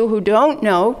those of you who don't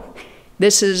know,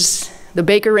 this is The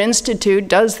Baker Institute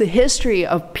does the history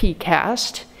of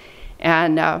PCAST,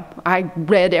 and I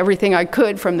read everything I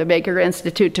could from the Baker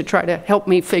Institute to try to help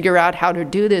me figure out how to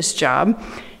do this job.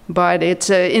 But it's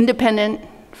an independent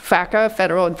FACA,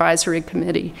 Federal Advisory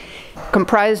Committee,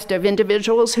 comprised of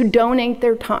individuals who donate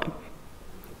their time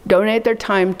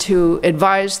to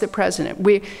advise the president.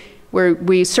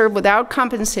 We serve without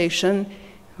compensation.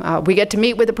 We get to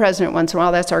meet with the president once in a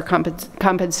while, that's our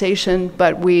compensation,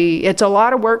 but it's a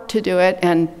lot of work to do it,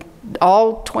 and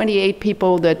all 28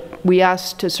 people that we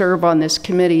asked to serve on this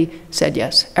committee said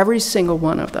yes, every single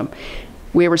one of them.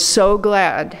 We were so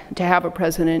glad to have a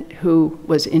president who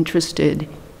was interested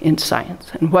in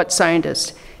science and what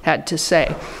scientists had to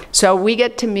say. So we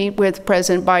get to meet with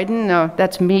President Biden.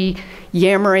 That's me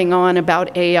yammering on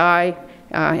about AI.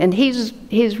 And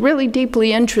he's really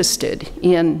deeply interested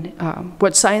in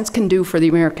what science can do for the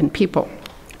American people.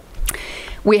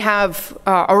 We have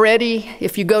already,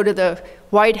 if you go to the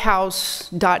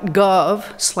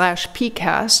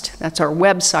whitehouse.gov/PCAST, that's our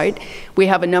website, we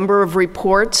have a number of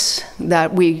reports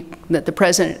that the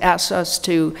president asks us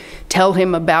to tell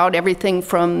him about, everything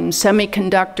from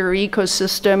semiconductor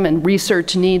ecosystem and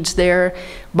research needs there,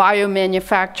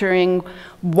 biomanufacturing,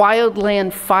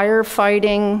 wildland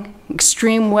firefighting,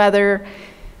 extreme weather,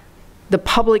 the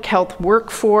public health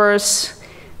workforce,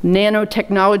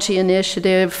 nanotechnology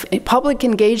initiative, public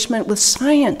engagement with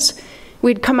science.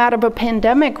 We'd come out of a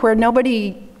pandemic where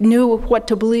nobody knew what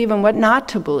to believe and what not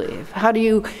to believe. How do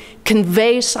you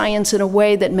convey science in a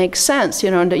way that makes sense? You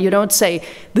know, you don't say,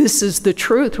 this is the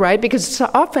truth, right? Because so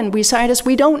often we scientists,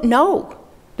 we don't know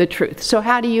the truth. So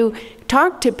how do you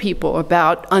talk to people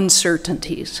about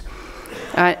uncertainties?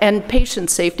 And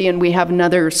patient safety, and we have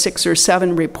another 6 or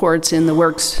 7 reports in the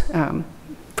works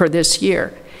for this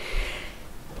year.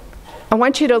 I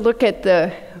want you to look at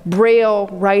the Braille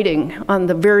writing on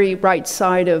the very right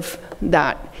side of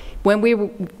that. When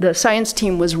the science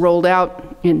team was rolled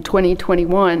out in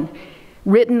 2021,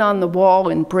 written on the wall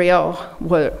in Braille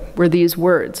were these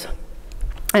words.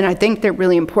 And I think they're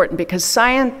really important because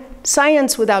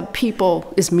science without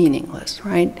people is meaningless,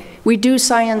 right? We do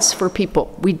science for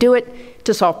people. We do it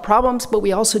to solve problems, but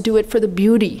we also do it for the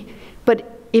beauty.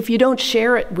 But if you don't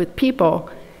share it with people,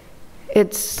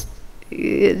 it's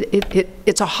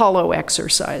a hollow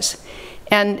exercise.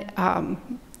 And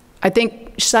I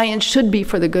think science should be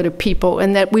for the good of people,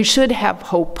 and that we should have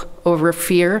hope over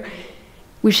fear.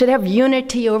 We should have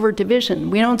unity over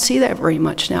division. We don't see that very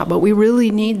much now, but we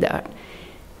really need that.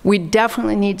 We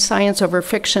definitely need science over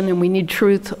fiction, and we need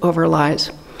truth over lies.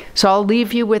 So I'll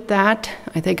leave you with that.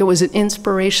 I think it was an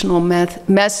inspirational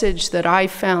message that I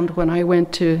found when I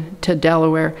went to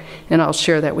Delaware, and I'll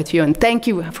share that with you. And thank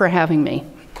you for having me.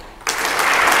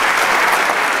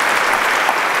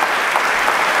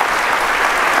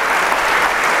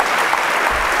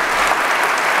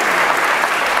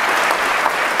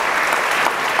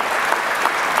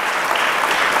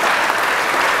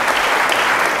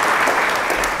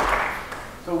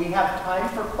 So we have time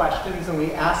for questions, and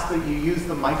we ask that you use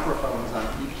the microphones on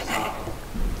each side.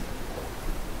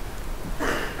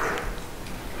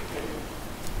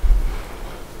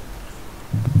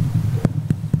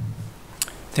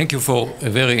 Thank you for a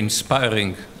very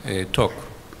inspiring talk.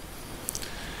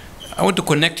 I want to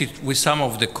connect it with some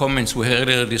of the comments we heard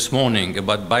earlier this morning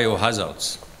about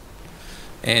biohazards.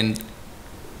 And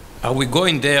are we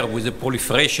going there with the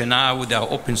proliferation now with our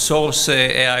open source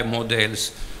AI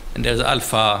models, and there's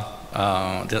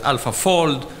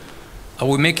AlphaFold? Are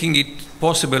we making it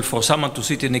possible for someone to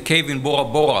sit in a cave in Bora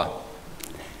Bora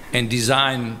and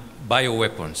design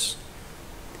bioweapons?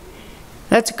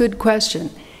 That's a good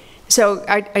question. So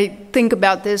I think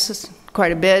about this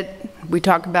quite a bit. We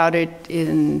talk about it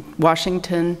in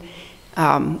Washington.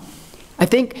 I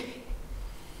think,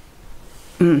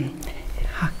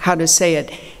 how to say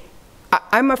it,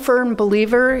 I'm a firm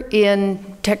believer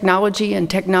in technology and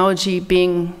technology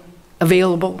being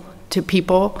available to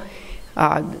people.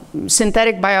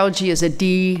 Synthetic biology is a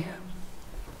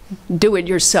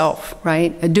do-it-yourself,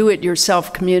 right? A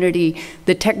do-it-yourself community.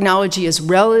 The technology is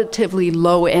relatively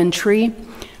low entry,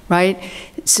 right?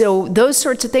 So those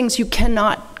sorts of things, you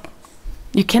cannot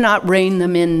rein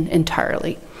them in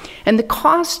entirely. And the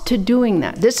cost to doing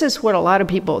that, this is what a lot of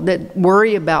people that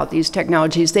worry about these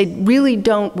technologies, they really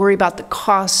don't worry about the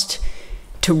cost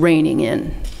to reining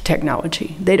in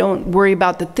technology. They don't worry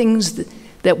about the things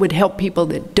that would help people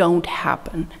that don't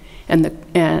happen.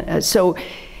 And so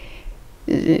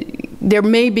there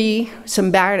may be some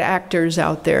bad actors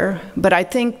out there, but I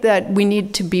think that we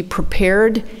need to be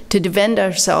prepared to defend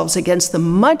ourselves against the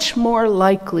much more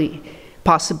likely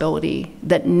possibility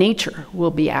that nature will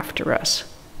be after us,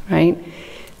 right?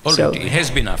 Already, it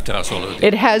has been after us already.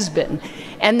 It has been.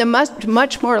 And the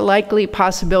much more likely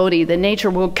possibility that nature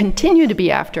will continue to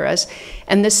be after us.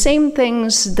 And the same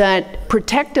things that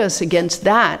protect us against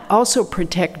that also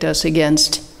protect us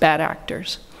against bad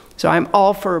actors. So I'm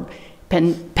all for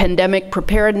pandemic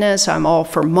preparedness. I'm all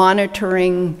for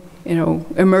monitoring,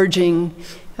 emerging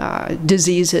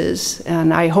diseases.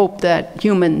 And I hope that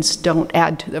humans don't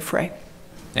add to the fray.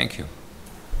 Thank you.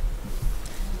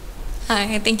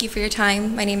 Hi, thank you for your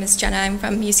time. My name is Jenna. I'm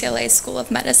from UCLA School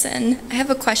of Medicine. I have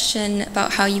a question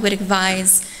about how you would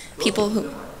advise people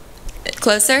who...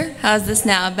 Closer? How's this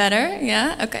now? Better?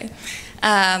 Yeah? Okay.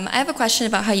 I have a question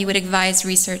about how you would advise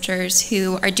researchers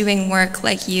who are doing work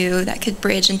like you that could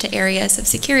bridge into areas of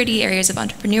security, areas of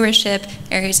entrepreneurship,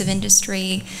 areas of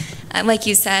industry. Like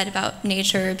you said about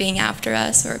nature being after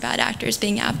us or bad actors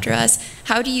being after us.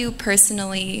 How do you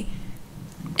personally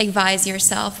advise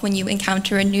yourself when you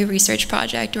encounter a new research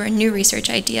project or a new research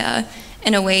idea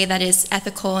in a way that is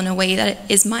ethical, in a way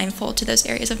that is mindful to those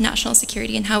areas of national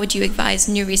security? And how would you advise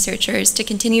new researchers to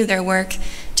continue their work,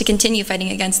 to continue fighting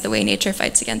against the way nature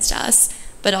fights against us,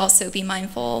 but also be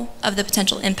mindful of the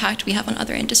potential impact we have on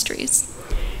other industries?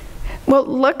 Well,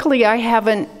 luckily I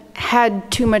haven't had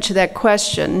too much of that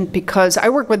question because I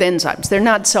work with enzymes. They're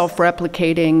not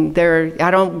self-replicating.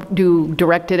 I don't do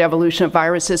directed evolution of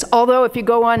viruses. Although if you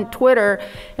go on Twitter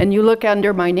and you look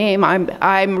under my name,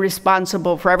 I'm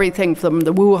responsible for everything from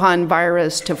the Wuhan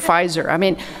virus to Pfizer. I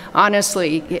mean,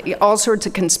 honestly, all sorts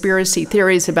of conspiracy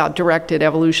theories about directed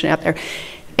evolution out there.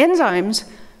 Enzymes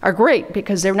are great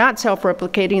because they're not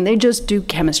self-replicating. They just do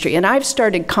chemistry. And I've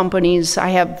started companies. I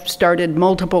have started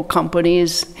multiple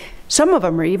companies. Some of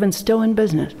them are even still in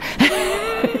business.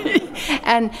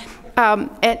 and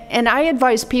I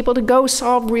advise people to go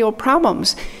solve real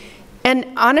problems. And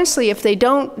honestly, if they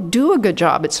don't do a good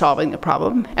job at solving the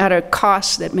problem at a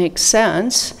cost that makes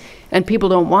sense, and people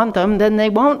don't want them, then they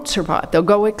won't survive. They'll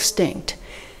go extinct.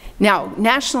 Now,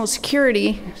 national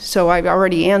security, so I've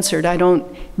already answered. I don't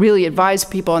really advise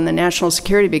people on the national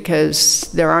security because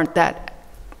there aren't that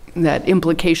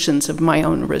implications of my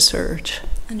own research.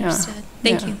 Understood. Yeah.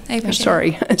 Thank you. I appreciate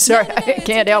Sorry, it. sorry, No, I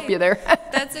can't help you there.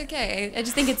 That's okay. I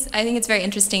think it's very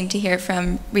interesting to hear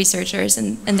from researchers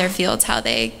in their fields how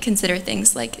they consider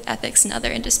things like ethics in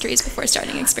other industries before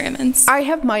starting experiments. I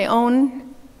have my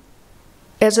own,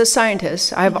 as a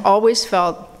scientist, I've always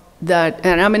felt that,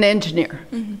 and I'm an engineer,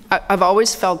 I've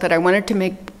always felt that I wanted to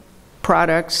make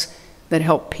products that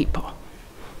help people.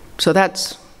 So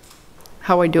that's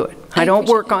how I do it. I don't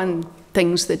work on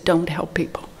things that don't help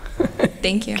people.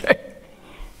 Thank you. Okay.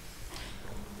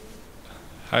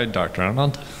 Hi, Dr.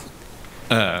 Arnold.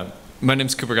 My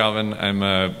name's Cooper Galvin. I'm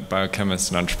a biochemist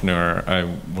and entrepreneur. I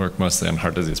work mostly on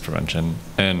heart disease prevention,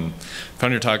 and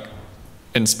found your talk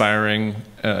inspiring,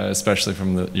 especially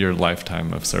from your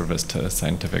lifetime of service to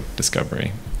scientific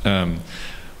discovery.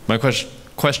 My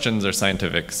questions are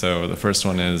scientific. So the first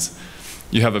one is,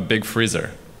 you have a big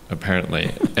freezer,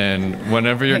 apparently, and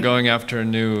whenever you're going after a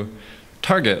new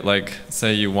target, like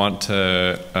say you want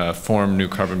to form new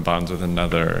carbon bonds with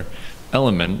another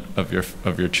element of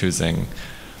your choosing,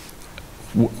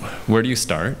 where do you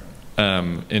start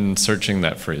in searching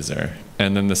that freezer?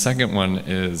 And then the second one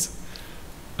is,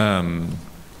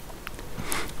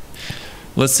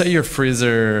 let's say your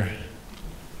freezer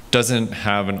doesn't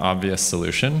have an obvious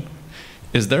solution.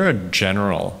 Is there a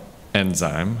general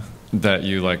enzyme that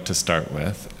you like to start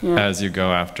with as you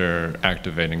go after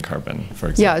activating carbon, for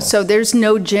example? Yeah, so there's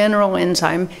no general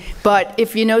enzyme, but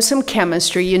if you know some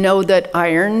chemistry, you know that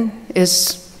iron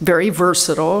is very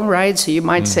versatile, right? So you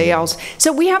might say else.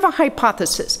 So we have a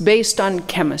hypothesis based on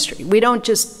chemistry. We don't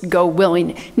just go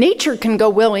nature can go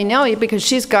willy-nilly because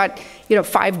she's got 5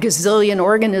 gazillion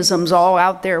organisms all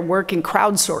out there working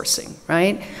crowdsourcing,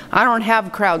 right? I don't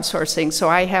have crowdsourcing, so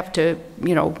I have to,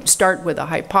 start with a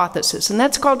hypothesis, and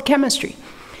that's called chemistry.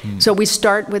 So we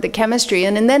start with the chemistry,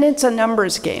 and then it's a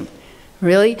numbers game,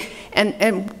 really.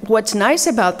 And what's nice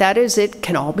about that is it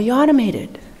can all be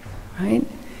automated, right?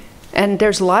 And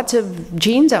there's lots of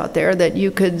genes out there that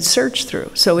you could search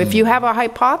through. So if you have a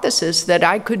hypothesis that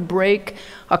I could break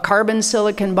a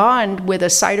carbon-silicon bond with a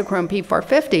cytochrome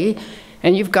P450,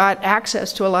 and you've got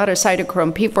access to a lot of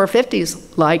cytochrome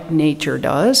P450s like nature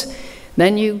does,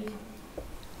 then you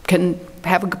can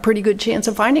have a pretty good chance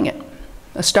of finding it,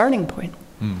 a starting point.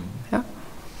 Yeah.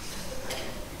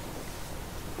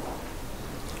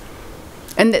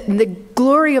 And the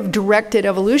glory of directed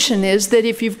evolution is that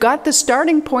if you've got the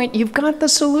starting point, you've got the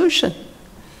solution.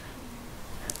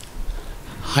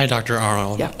 Hi, Dr.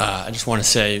 Arnold. Yeah. I just want to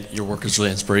say your work is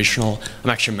really inspirational. I'm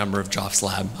actually a member of Joff's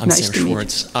lab. I'm Nice Sam to meet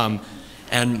Schwartz.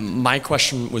 And my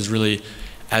question was really,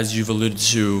 as you've alluded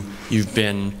to, you've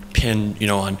been pinned,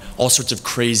 on all sorts of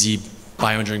crazy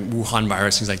bioengineering, Wuhan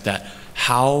virus, things like that.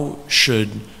 How should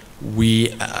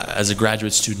we, as a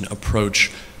graduate student,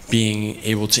 approach being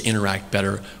able to interact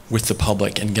better with the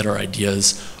public and get our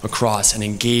ideas across and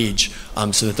engage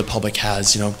so that the public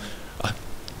has,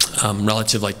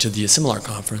 relative like to the Asilomar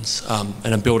conference,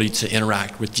 an ability to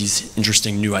interact with these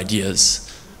interesting new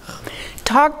ideas?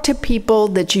 Talk to people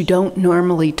that you don't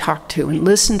normally talk to and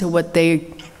listen to what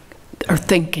they are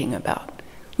thinking about.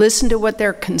 Listen to what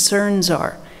their concerns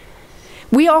are.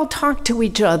 We all talk to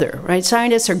each other, right?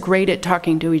 Scientists are great at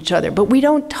talking to each other, but we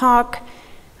don't talk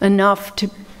enough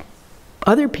to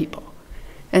other people.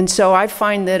 And so I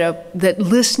find that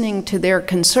listening to their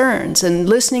concerns and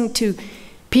listening to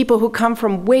people who come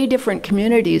from way different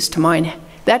communities to mine,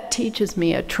 that teaches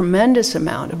me a tremendous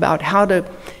amount about how to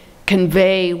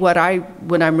convey what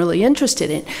I'm really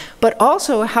interested in, but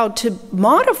also how to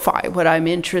modify what I'm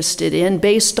interested in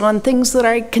based on things that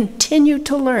I continue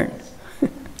to learn.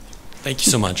 Thank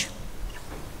you so much.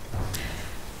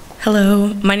 Hello,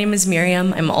 my name is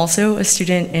Miriam. I'm also a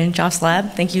student in Joss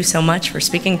Lab. Thank you so much for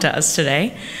speaking to us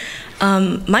today.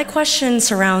 My question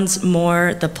surrounds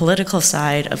more the political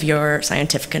side of your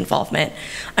scientific involvement.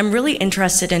 I'm really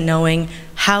interested in knowing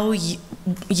how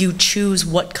you choose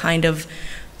what kind of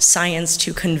science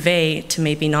to convey to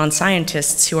maybe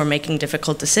non-scientists who are making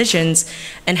difficult decisions,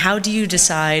 and how do you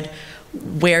decide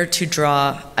where to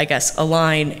draw, I guess, a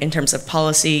line in terms of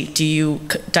policy? Do you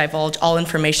divulge all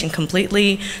information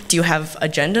completely? Do you have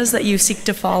agendas that you seek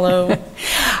to follow?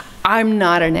 I'm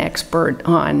not an expert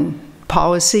on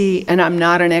policy, and I'm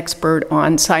not an expert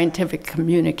on scientific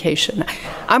communication.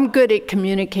 I'm good at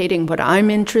communicating what I'm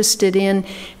interested in,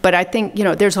 but I think,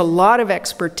 there's a lot of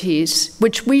expertise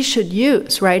which we should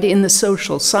use, right, in the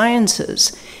social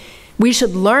sciences. We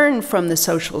should learn from the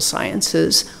social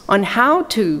sciences on how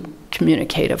to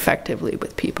communicate effectively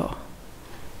with people.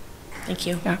 Thank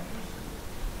you. Yeah.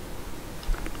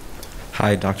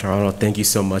 Hi, Dr. Arnold. Thank you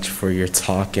so much for your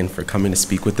talk and for coming to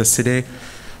speak with us today.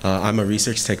 I'm a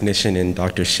research technician in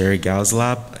Dr. Sherry Gao's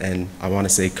lab, and I want to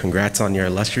say congrats on your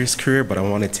illustrious career, but I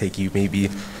want to take you maybe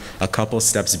a couple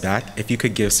steps back. If you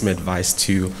could give some advice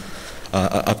to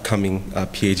an upcoming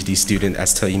PhD student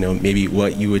as to, maybe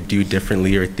what you would do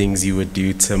differently or things you would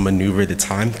do to maneuver the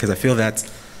time, because I feel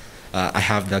that I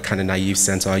have the kind of naive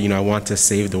sense, I want to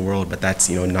save the world, but that's,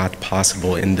 not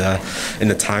possible in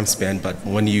the time span. But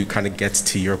when you kind of get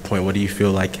to your point, what do you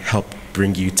feel like helped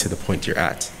bring you to the point you're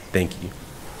at? Thank you.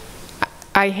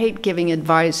 I hate giving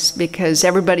advice because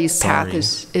everybody's path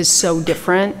is so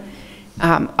different.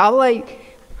 All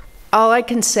I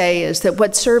can say is that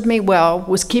what served me well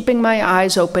was keeping my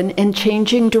eyes open and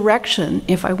changing direction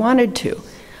if I wanted to.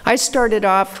 I started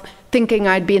off thinking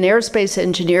I'd be an aerospace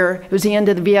engineer. It was the end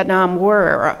of the Vietnam War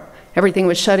era. Everything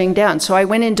was shutting down. So I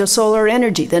went into solar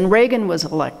energy. Then Reagan was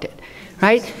elected,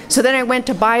 right? So then I went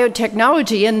to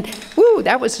biotechnology, and woo,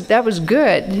 that was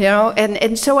good,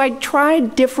 And so I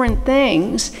tried different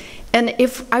things, and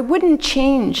if I wouldn't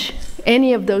change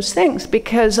any of those things,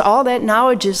 because all that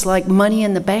knowledge is like money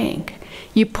in the bank.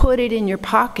 You put it in your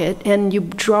pocket and you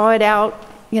draw it out,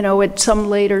 at some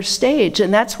later stage.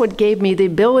 And that's what gave me the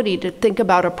ability to think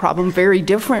about a problem very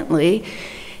differently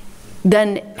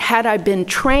than had I been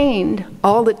trained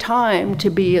all the time to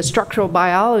be a structural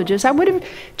biologist. I would have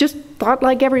just thought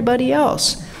like everybody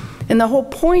else. And the whole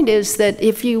point is that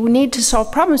if you need to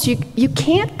solve problems, you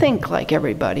can't think like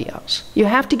everybody else. You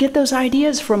have to get those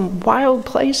ideas from wild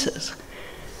places.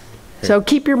 So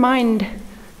keep your mind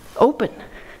open.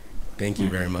 Thank you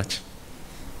very much.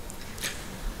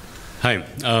 Hi,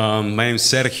 my name is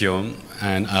Sergio,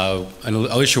 and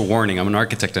I'll issue a warning. I'm an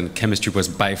architect, and chemistry was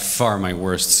by far my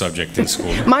worst subject in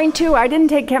school. Mine too. I didn't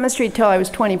take chemistry till I was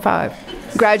 25,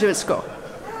 graduate school.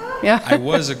 Yeah. I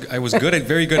was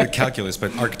very good at calculus,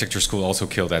 but architecture school also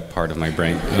killed that part of my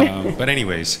brain. But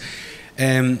anyways,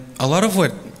 a lot of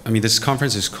this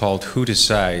conference is called Who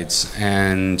Decides,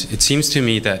 and it seems to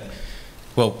me that,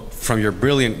 well, from your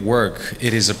brilliant work,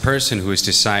 it is a person who is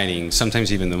deciding,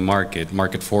 sometimes even the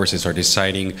market forces are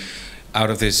deciding out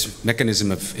of this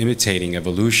mechanism of imitating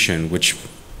evolution, which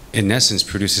in essence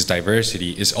produces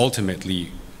diversity, is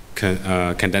ultimately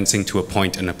condensing to a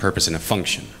point and a purpose and a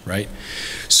function, right?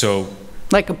 So,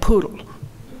 like a poodle.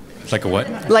 Like a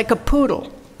what? Like a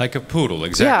poodle. Like a poodle,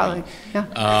 exactly.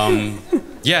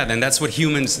 Yeah. Then that's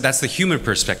the human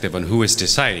perspective on who is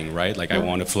deciding, right? Like, I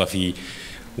want a fluffy,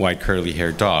 white,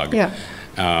 curly-haired dog. Yeah.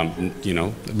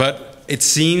 But it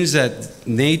seems that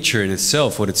nature in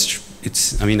itself,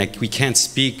 we can't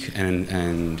speak,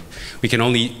 and we can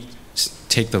only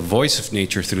take the voice of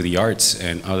nature through the arts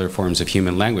and other forms of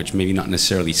human language, maybe not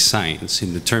necessarily science,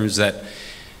 in the terms that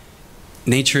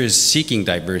nature is seeking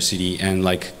diversity and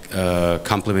like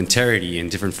complementarity in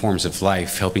different forms of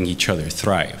life, helping each other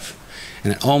thrive.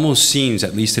 And it almost seems,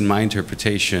 at least in my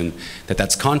interpretation, that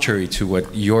that's contrary to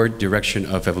what your direction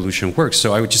of evolution works.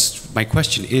 So my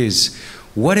question is,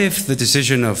 what if the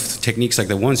decision of techniques like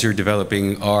the ones you're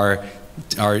developing are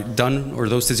done, or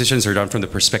those decisions are done from the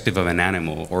perspective of an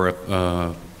animal or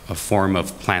a form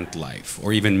of plant life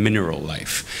or even mineral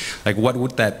life? Like, what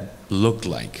would that look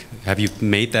like? Have you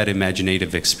made that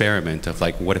imaginative experiment of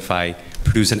like, what if I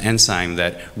produce an enzyme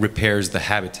that repairs the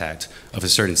habitat of a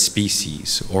certain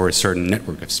species or a certain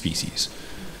network of species?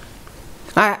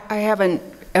 I haven't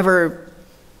ever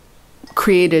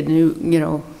created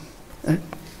an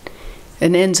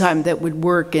enzyme that would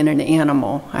work in an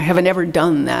animal. I haven't ever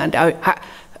done that.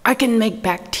 I can make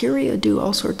bacteria do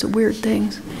all sorts of weird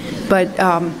things. But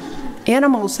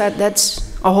animals,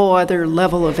 that's a whole other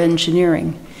level of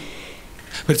engineering.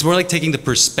 But it's more like taking the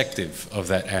perspective of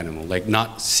that animal, like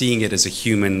not seeing it as a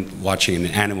human watching an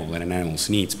animal and an animal's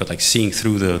needs, but like seeing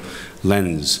through the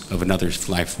lens of another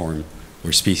life form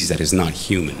or species that is not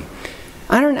human.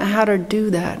 I don't know how to do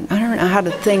that. I don't know how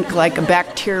to think like a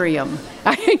bacterium.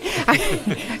 Yeah.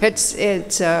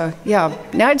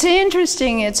 Now it's an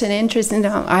interesting.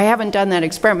 I haven't done that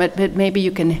experiment, but maybe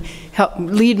you can help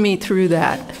lead me through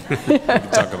that.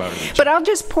 Talk about it. But I'll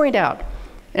just point out,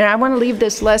 and I want to leave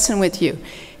this lesson with you,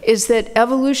 is that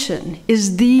evolution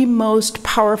is the most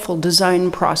powerful design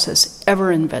process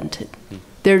ever invented.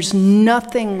 There's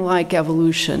nothing like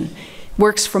evolution.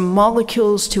 Works from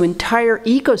molecules to entire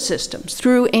ecosystems,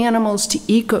 through animals to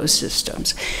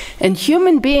ecosystems. And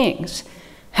human beings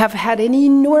have had an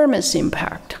enormous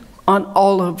impact on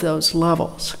all of those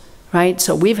levels, right?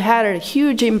 So we've had a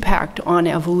huge impact on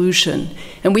evolution,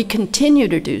 and we continue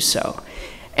to do so.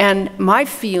 And my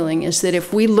feeling is that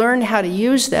if we learn how to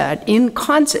use that in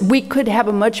concert, we could have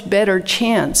a much better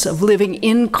chance of living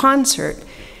in concert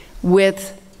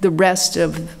with the rest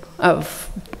of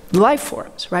life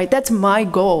forms, right? That's my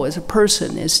goal as a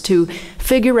person, is to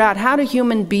figure out how do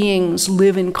human beings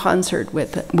live in concert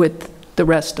with the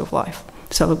rest of life.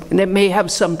 So that may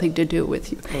have something to do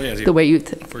with you, the way you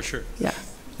think. For sure. Yeah.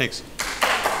 Thanks.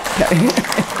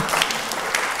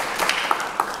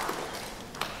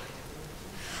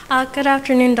 Good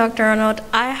afternoon, Dr. Arnold.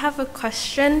 I have a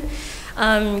question.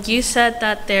 You said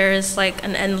that there is like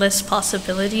an endless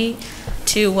possibility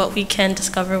to what we can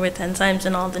discover with enzymes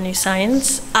and all the new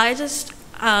science. I just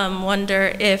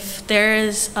wonder if there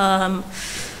is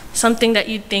something that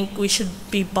you think we should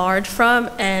be barred from,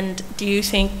 and do you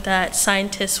think that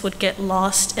scientists would get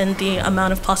lost in the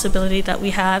amount of possibility that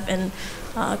we have and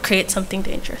create something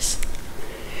dangerous?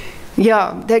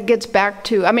 Yeah, that gets back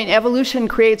to, I mean, evolution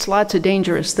creates lots of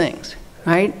dangerous things,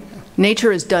 right?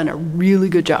 Nature has done a really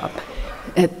good job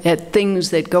at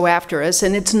things that go after us,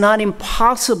 and it's not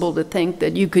impossible to think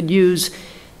that you could use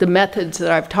the methods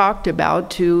that I've talked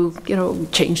about to,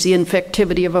 change the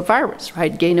infectivity of a virus,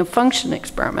 right? Gain of function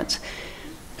experiments.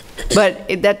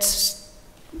 But that's,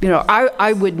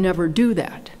 I would never do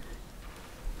that.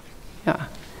 Yeah.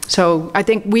 So I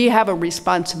think we have a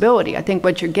responsibility. I think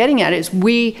what you're getting at is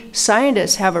we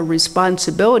scientists have a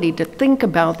responsibility to think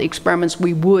about the experiments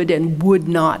we would and would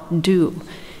not do.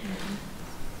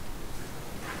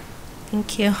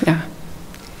 Thank you. Yeah.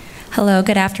 Hello,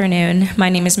 good afternoon. My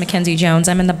name is Mackenzie Jones.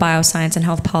 I'm in the Bioscience and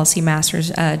Health Policy Master's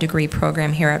degree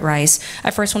program here at Rice.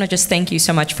 I first want to just thank you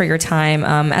so much for your time.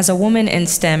 As a woman in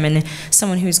STEM and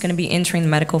someone who's going to be entering the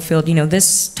medical field,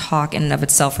 this talk in and of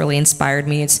itself really inspired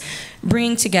me. It's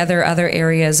bringing together other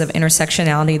areas of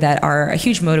intersectionality that are a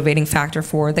huge motivating factor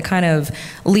for the kind of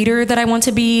leader that I want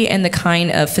to be and the kind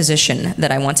of physician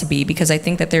that I want to be, because I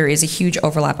think that there is a huge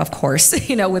overlap, of course,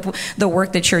 with the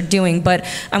work that you're doing. But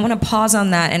I want to pause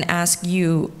on that and ask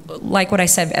you, like what I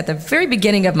said at the very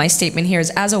beginning of my statement here,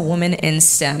 is as a woman in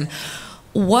STEM,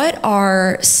 what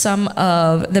are some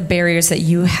of the barriers that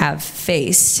you have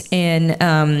faced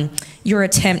in your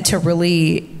attempt to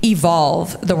really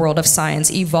evolve the world of science,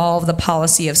 evolve the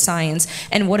policy of science?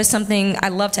 And what is something, I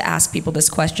love to ask people this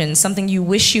question, something you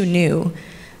wish you knew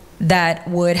that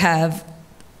would have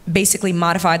basically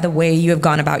modified the way you have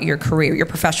gone about your career, your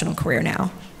professional career now?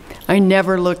 I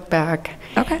never look back.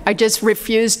 Okay. I just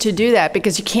refuse to do that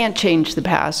because you can't change the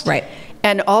past. Right.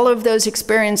 And all of those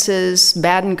experiences,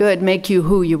 bad and good, make you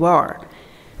who you are.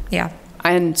 Yeah.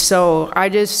 And so I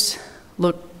just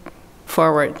look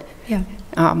forward. Yeah.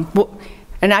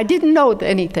 And I didn't know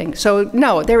anything. So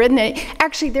no,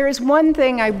 actually there is one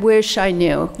thing I wish I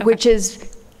knew, which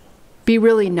is be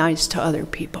really nice to other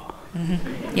people.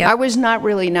 Mm-hmm. Yep. I was not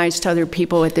really nice to other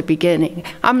people at the beginning.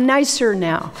 I'm nicer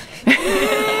now.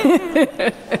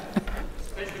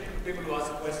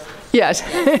 Yes.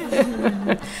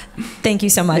 Thank you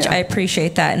so much. Yeah. I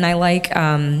appreciate that. And I like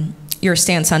your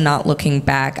stance on not looking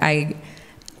back.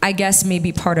 I guess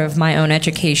maybe part of my own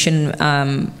education,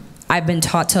 I've been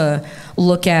taught to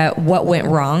look at what went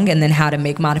wrong and then how to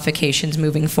make modifications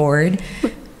moving forward.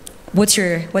 What's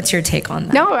your take on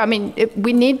that? No, I mean,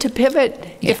 we need to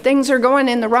pivot. Yeah. If things are going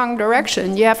in the wrong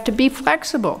direction, you have to be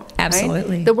flexible.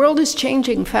 Absolutely. Right? The world is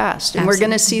changing fast, and we're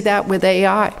going to see that with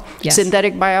AI, yes.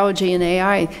 Synthetic biology and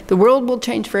AI. The world will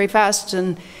change very fast,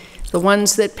 and the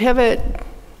ones that pivot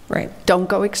don't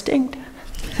go extinct.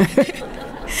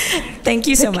 Thank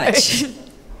you so much.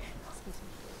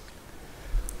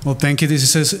 Well, thank you.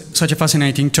 This is such a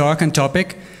fascinating talk and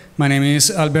topic. My name is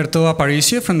Alberto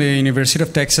Aparicio from the University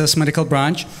of Texas Medical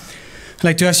Branch. I'd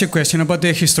like to ask you a question about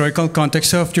the historical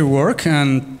context of your work.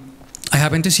 And I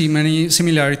happen to see many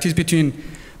similarities between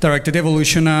directed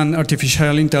evolution and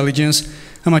artificial intelligence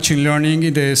and machine learning,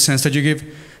 in the sense that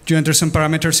you enter some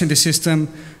parameters in the system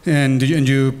and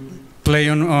you play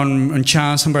on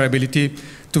chance and variability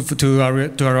to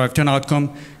arrive to an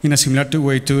outcome in a similar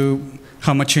way to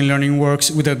how machine learning works,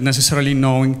 without necessarily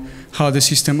knowing how the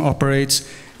system operates.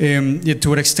 Yet to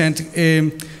what extent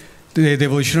the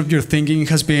evolution of your thinking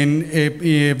has been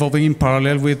evolving in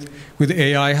parallel with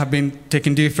AI, have been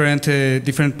taking different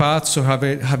paths, or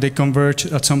have they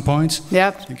converged at some points?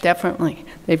 Yeah, definitely.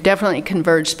 They've definitely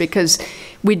converged, because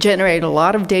we generate a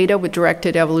lot of data with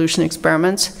directed evolution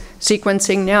experiments.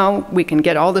 Sequencing now, we can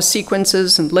get all the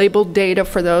sequences and labeled data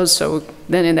for those, so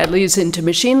then that leads into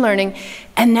machine learning.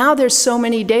 And now there's so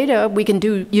many data, we can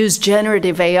use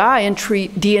generative AI and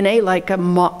treat DNA like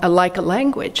a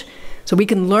language. So we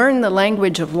can learn the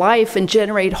language of life and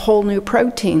generate whole new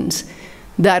proteins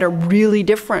that are really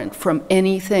different from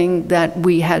anything that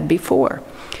we had before.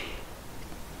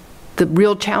 The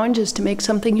real challenge is to make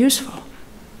something useful,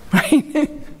 right?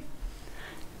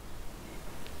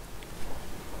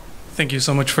 Thank you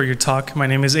so much for your talk. My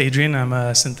name is Adrian. I'm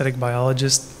a synthetic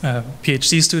biologist,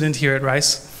 PhD student here at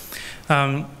Rice.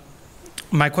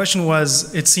 My question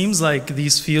was, it seems like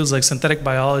these fields like synthetic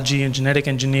biology and genetic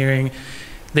engineering,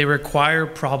 they require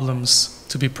problems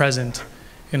to be present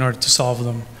in order to solve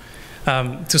them.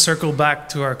 To circle back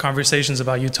to our conversations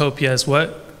about utopias,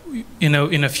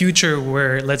 in a future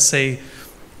where, let's say,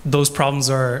 those problems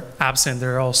are absent,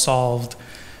 they're all solved,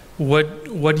 what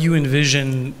do you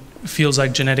envision fields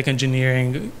like genetic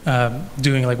engineering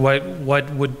doing? Like what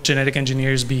would genetic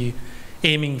engineers be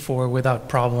aiming for without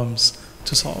problems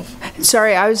to solve?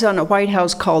 Sorry, I was on a White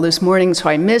House call this morning, so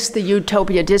I missed the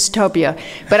utopia dystopia,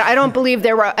 but I don't believe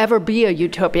there will ever be a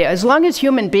utopia. As long as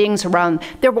human beings are around,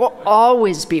 there will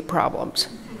always be problems,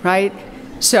 right?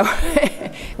 So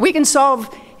we can solve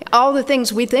all the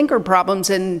things we think are problems,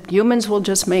 and humans will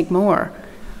just make more.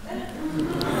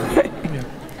 Yeah.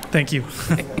 Thank you.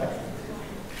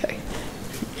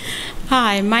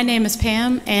 Hi, my name is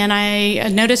Pam, and I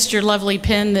noticed your lovely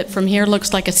pin that from here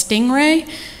looks like a stingray.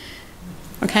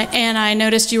 Okay, and I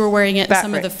noticed you were wearing it in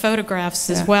some of the photographs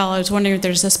as well. I was wondering if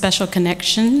there's a special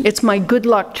connection. It's my good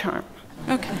luck charm.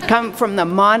 Okay. Come from the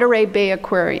Monterey Bay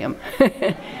Aquarium.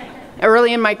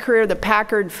 Early in my career, the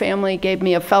Packard family gave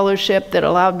me a fellowship that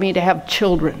allowed me to have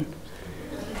children.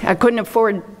 I couldn't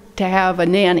afford to have a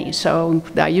nanny, so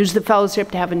I used the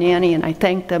fellowship to have a nanny, and I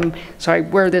thanked them. So I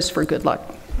wear this for good luck.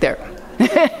 There.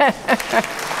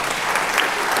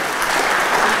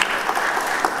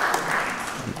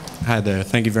 Hi there.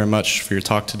 Thank you very much for your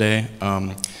talk today.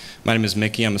 My name is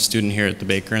Mickey. I'm a student here at the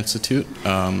Baker Institute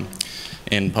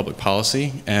in public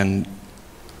policy. And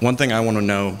one thing I want to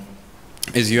know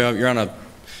is you're on a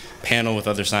panel with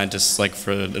other scientists, like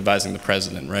for advising the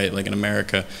president, right? Like in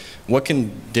America, what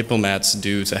can diplomats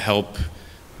do to help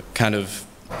kind of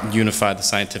unify the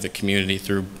scientific community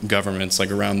through governments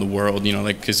like around the world, you know,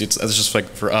 like, because it's just like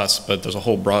for us, but there's a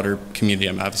whole broader community.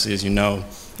 I mean, obviously, as you know,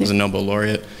 as a Nobel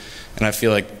laureate, and I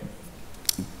feel like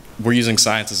we're using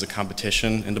science as a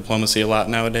competition in diplomacy a lot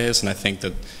nowadays, and I think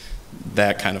that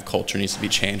that kind of culture needs to be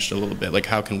changed a little bit. Like,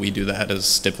 how can we do that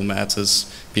as diplomats,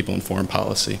 as people in foreign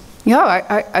policy?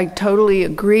 Yeah, I totally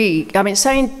agree. I mean,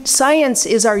 science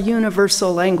is our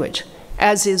universal language,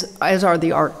 as are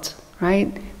the arts,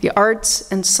 right? The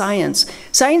arts and science.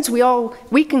 Science,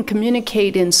 we can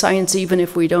communicate in science even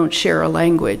if we don't share a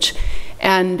language.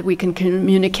 And we can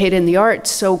communicate in the arts.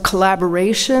 So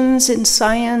collaborations in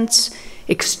science,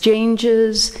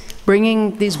 exchanges,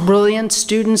 bringing these brilliant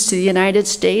students to the United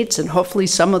States, and hopefully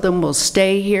some of them will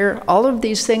stay here. All of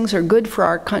these things are good for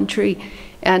our country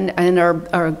and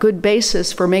are a good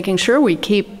basis for making sure we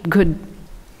keep good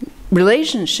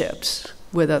relationships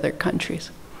with other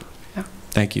countries. Yeah.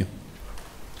 Thank you.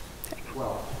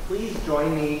 Well, please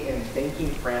join me in thanking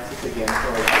Francis again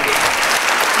for